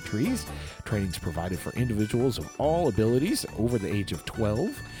caring for trees. Training's provided for individuals of all abilities over the age of 12.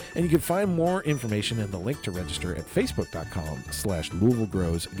 And you can find more information and the link to register at facebook.com/Louisville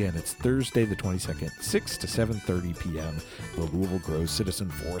Grows. Again, it's Thursday the 22nd, 6 to 7:30 p.m., the Louisville Grows Citizen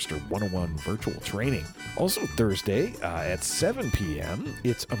Forester 101 virtual training. Also Thursday at 7 p.m.,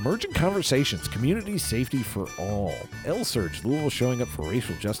 it's Emerging Conversations, Community Safety for All. L-Surge Louisville Showing Up for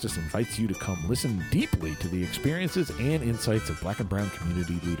Racial Justice invites you to come listen deeply to the experiences and insights of Black and Brown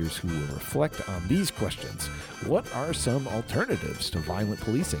community leaders who will reflect on these questions. What are some alternatives to violent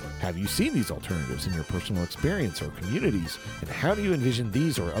policing? Have you seen these alternatives in your personal experience or communities? And how do you envision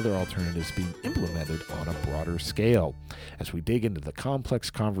these or other alternatives being implemented on a broader scale? As we dig into the complex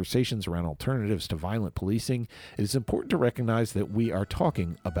conversations around alternatives to violent policing, it is important to recognize that we are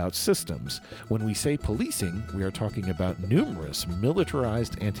talking about systems. When we say policing, we are talking about numerous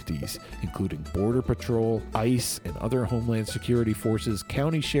militarized entities, including Border Patrol, ICE, and other Homeland Security forces,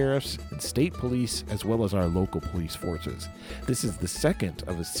 county sheriffs, and state police, as well as our local police forces. This is the second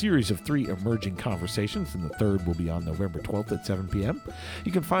of a series of 3 emerging conversations, and the third will be on November 12th at 7 p.m.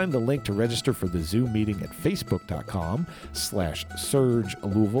 You can find the link to register for the Zoom meeting at facebook.com/Surge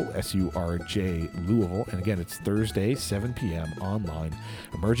Louisville, SURJ Louisville. And again, it's Thursday, 7 p.m. online.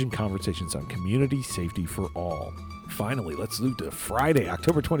 Emerging Conversations on Community Safety for All. Finally, let's move to Friday,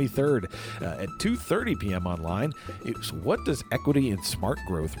 October 23rd at 2:30 p.m. online. It's What Does Equity and Smart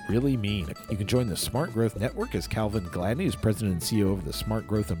Growth Really Mean? You can join the Smart Growth Network as Calvin Gladney is president and CEO of the Smart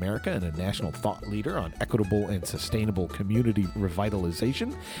Growth America and a national thought leader on equitable and sustainable community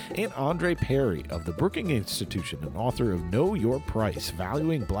revitalization, and Andre Perry of the Brookings Institution, an author of Know Your Price,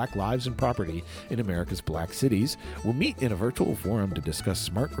 Valuing Black Lives and Property in America's Black Cities, will meet in a virtual forum to discuss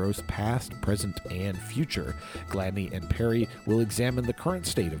smart growth past, present, and future. Gladney and Perry will examine the current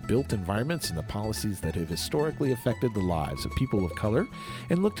state of built environments and the policies that have historically affected the lives of people of color,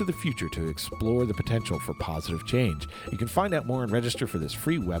 and look to the future to explore the potential for positive change. You can find out more and register for this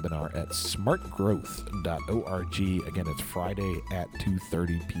free webinar at smartgrowth.org. Again, it's Friday at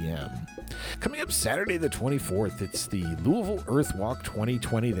 2:30 p.m. Coming up Saturday the 24th, it's the Louisville Earth Walk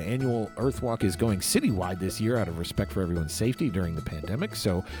 2020. The annual Earth Walk is going citywide this year out of respect for everyone's safety during the pandemic.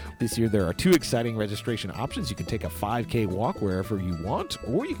 So this year there are 2 exciting registration options. You can take a 5K walk wherever you want,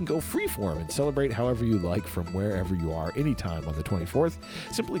 or you can go freeform and celebrate however you like from wherever you are anytime on the 24th.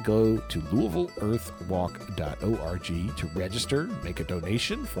 Simply go to LouisvilleEarthWalk.org to register, make a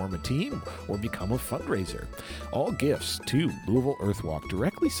donation, form a team, or become a fundraiser. All gifts to Louisville Earth Walk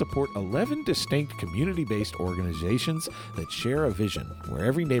directly support 11 distinct community-based organizations that share a vision where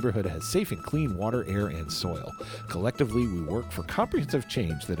every neighborhood has safe and clean water, air, and soil. Collectively, we work for comprehensive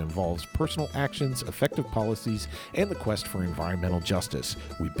change that involves personal actions, effective policies, and the quest for environmental justice.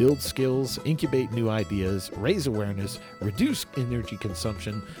 We build skills, incubate new ideas, raise awareness, reduce energy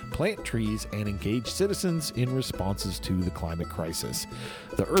consumption, plant trees, and engage citizens in responses to the climate crisis.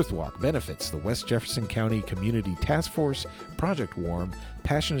 The Earth Walk benefits the West Jefferson County Community Task Force, Project Warm,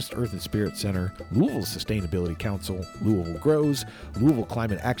 Passionist Earth and Spirit Center, Louisville Sustainability Council, Louisville Grows, Louisville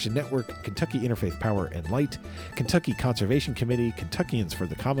Climate Action Network, Kentucky Interfaith Power and Light, Kentucky Conservation Committee, Kentuckians for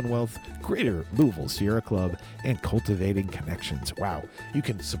the Commonwealth, Greater Louisville Sierra Club, and and cultivating connections. Wow. You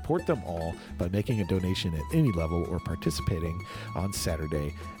can support them all by making a donation at any level or participating on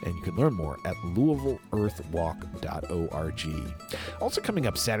Saturday, and you can learn more at LouisvilleEarthWalk.org. Also coming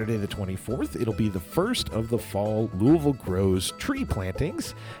up Saturday the 24th, it'll be the first of the fall Louisville Grows tree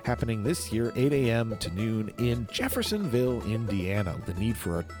plantings happening this year, 8 a.m. to noon in Jeffersonville, Indiana. The need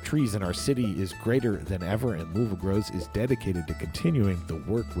for trees in our city is greater than ever, and Louisville Grows is dedicated to continuing the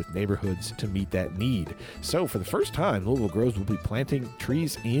work with neighborhoods to meet that need. So for the first time, Louisville Grows will be planting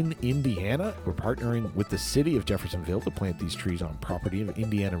trees in Indiana. We're partnering with the city of Jeffersonville to plant these trees on property of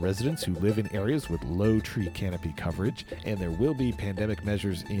Indiana residents who live in areas with low tree canopy coverage, and there will be pandemic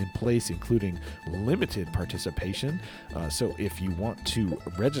measures in place, including limited participation. So if you want to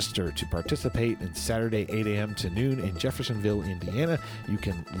register to participate in Saturday 8 a.m. to noon in Jeffersonville, Indiana, you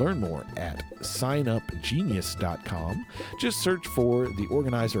can learn more at signupgenius.com. Just search for the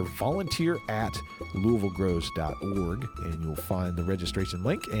organizer volunteer at louisvillegrows.org and you'll find the registration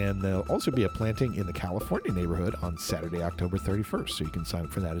link, and there'll also be a planting in the California neighborhood on Saturday, October 31st, so you can sign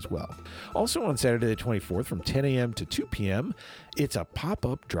up for that as well. Also on Saturday the 24th from 10 a.m. to 2 p.m., it's a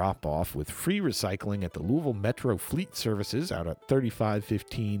pop-up drop-off with free recycling at the Louisville Metro Fleet Services out at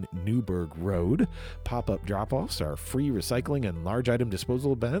 3515 Newburgh Road. Pop-up drop-offs are free recycling and large item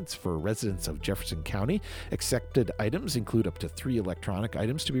disposal events for residents of Jefferson County. Accepted items include up to 3 electronic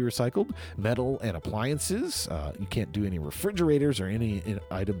items to be recycled, metal and appliances. You can't do any refrigerators or any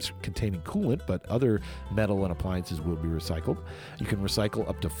items containing coolant, but other metal and appliances will be recycled. You can recycle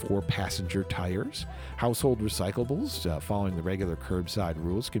up to 4 passenger tires. Household recyclables, following the regular curbside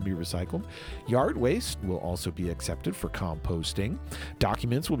rules, can be recycled. Yard waste will also be accepted for composting.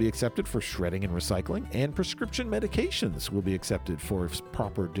 Documents will be accepted for shredding and recycling, and prescription medications will be accepted for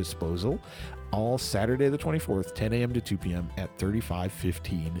proper disposal. All Saturday the 24th, 10 a.m. to 2 p.m. at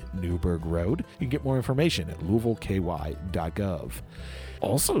 3515 Newburgh Road. You can get more information at louisvilleky.gov.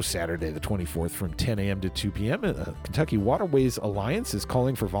 Also Saturday the 24th from 10 a.m. to 2 p.m., Kentucky Waterways Alliance is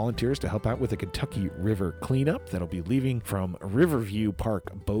calling for volunteers to help out with the Kentucky River cleanup that'll be leaving from Riverview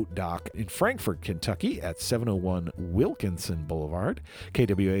Park Boat Dock in Frankfort, Kentucky at 701 Wilkinson Boulevard.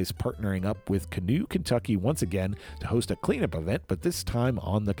 KWA is partnering up with Canoe Kentucky once again to host a cleanup event, but this time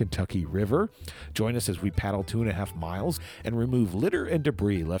on the Kentucky River. Join us as we paddle 2.5 miles and remove litter and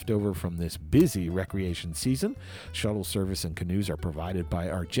debris left over from this busy recreation season. Shuttle service and canoes are provided by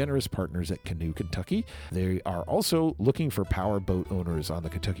our generous partners at Canoe Kentucky. They are also looking for power boat owners on the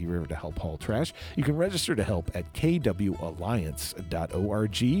Kentucky River to help haul trash. You can register to help at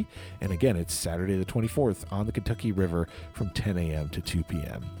kwalliance.org. And again, it's Saturday the 24th on the Kentucky River from 10 a.m. to 2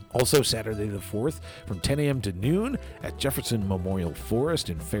 p.m. Also Saturday the 4th from 10 a.m. to noon at Jefferson Memorial Forest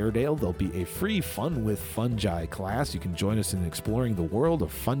in Fairdale, there'll be a free Fun with Fungi class. You can join us in exploring the world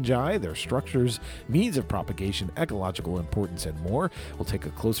of fungi, their structures, means of propagation, ecological importance, and more. We'll take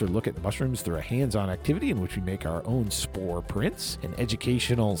a closer look at mushrooms through a hands-on activity in which we make our own spore prints, an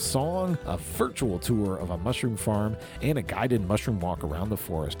educational song, a virtual tour of a mushroom farm, and a guided mushroom walk around the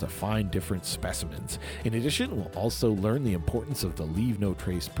forest to find different specimens. In addition, we'll also learn the importance of the Leave No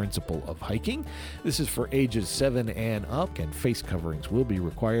Trace principle of hiking. This is for ages 7 and up, and face coverings will be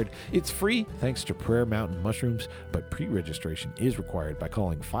required. It's free thanks to Prayer Mountain Mushrooms, but pre-registration is required by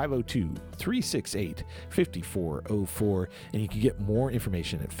calling 502-368-5404, and you can get more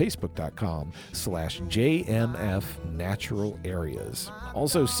information at facebook.com/JMF Natural Areas.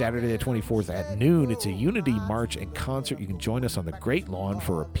 Also Saturday the 24th at noon, it's a Unity March and concert. You can join us on the Great Lawn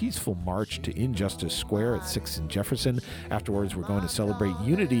for a peaceful march to Injustice Square at 6th and Jefferson. Afterwards, we're going to celebrate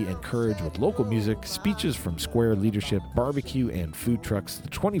unity and courage with local music, speeches from Square leadership, barbecue, and food trucks. The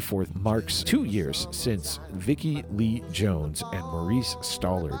 24th marks 2 years since Vicki Lee Jones and Maurice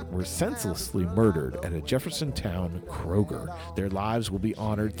Stollard were senselessly murdered at a Jeffersontown Kroger. Their lives will be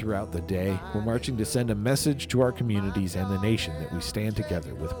honored throughout the day. We're marching to send a message to our communities and the nation that we stand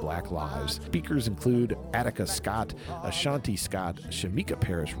together with Black lives. Speakers include Attica Scott, Ashanti Scott, Shamika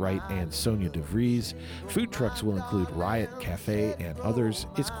Parrish Wright, and Sonia DeVries. Food trucks will include Riot Cafe and others.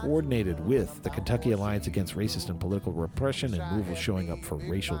 It's coordinated with the Kentucky Alliance Against Racist and Political Repression and Louisville Showing Up for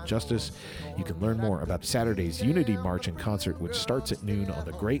Racial Justice. You can learn more about Saturday's Unity March and concert, which starts at noon on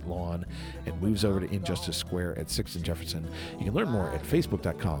the Great Lawn and moves over to Injustice Square at 6th and Jefferson. You can learn more at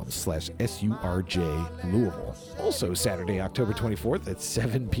facebook.com/SURJ Louisville. Also Saturday, October 24th at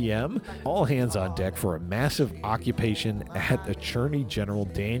 7 p.m., all hands on deck for a massive occupation at Attorney General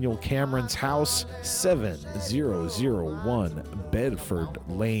Daniel Cameron's house, 7001 Bedford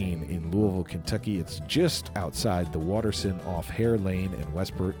Lane in Louisville, Kentucky. It's just outside the Watterson off Hare Lane and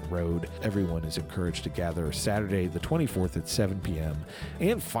Westport Road. Everyone is encouraged to gather Saturday the 24th at 7 p.m.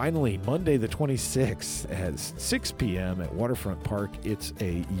 And finally, Monday the 26th at 6 p.m. at Waterfront Park. It's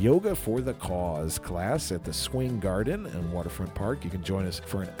a Yoga for the Cause class at the Swing Garden in Waterfront Park. You can join us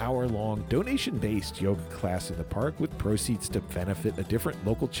for an hour-long donation-based yoga class in the park with proceeds to benefit a different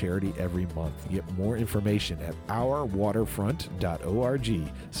local charity every month. Get more information at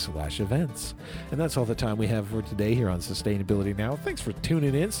ourwaterfront.org/events. And that's all the time we have for today here on Sustainability Now. Thanks for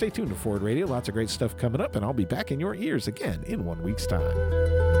tuning in. Stay tuned to Forward Radio. Lots of great stuff coming up, and I'll be back in your ears again in 1 week's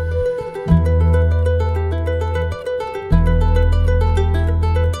time.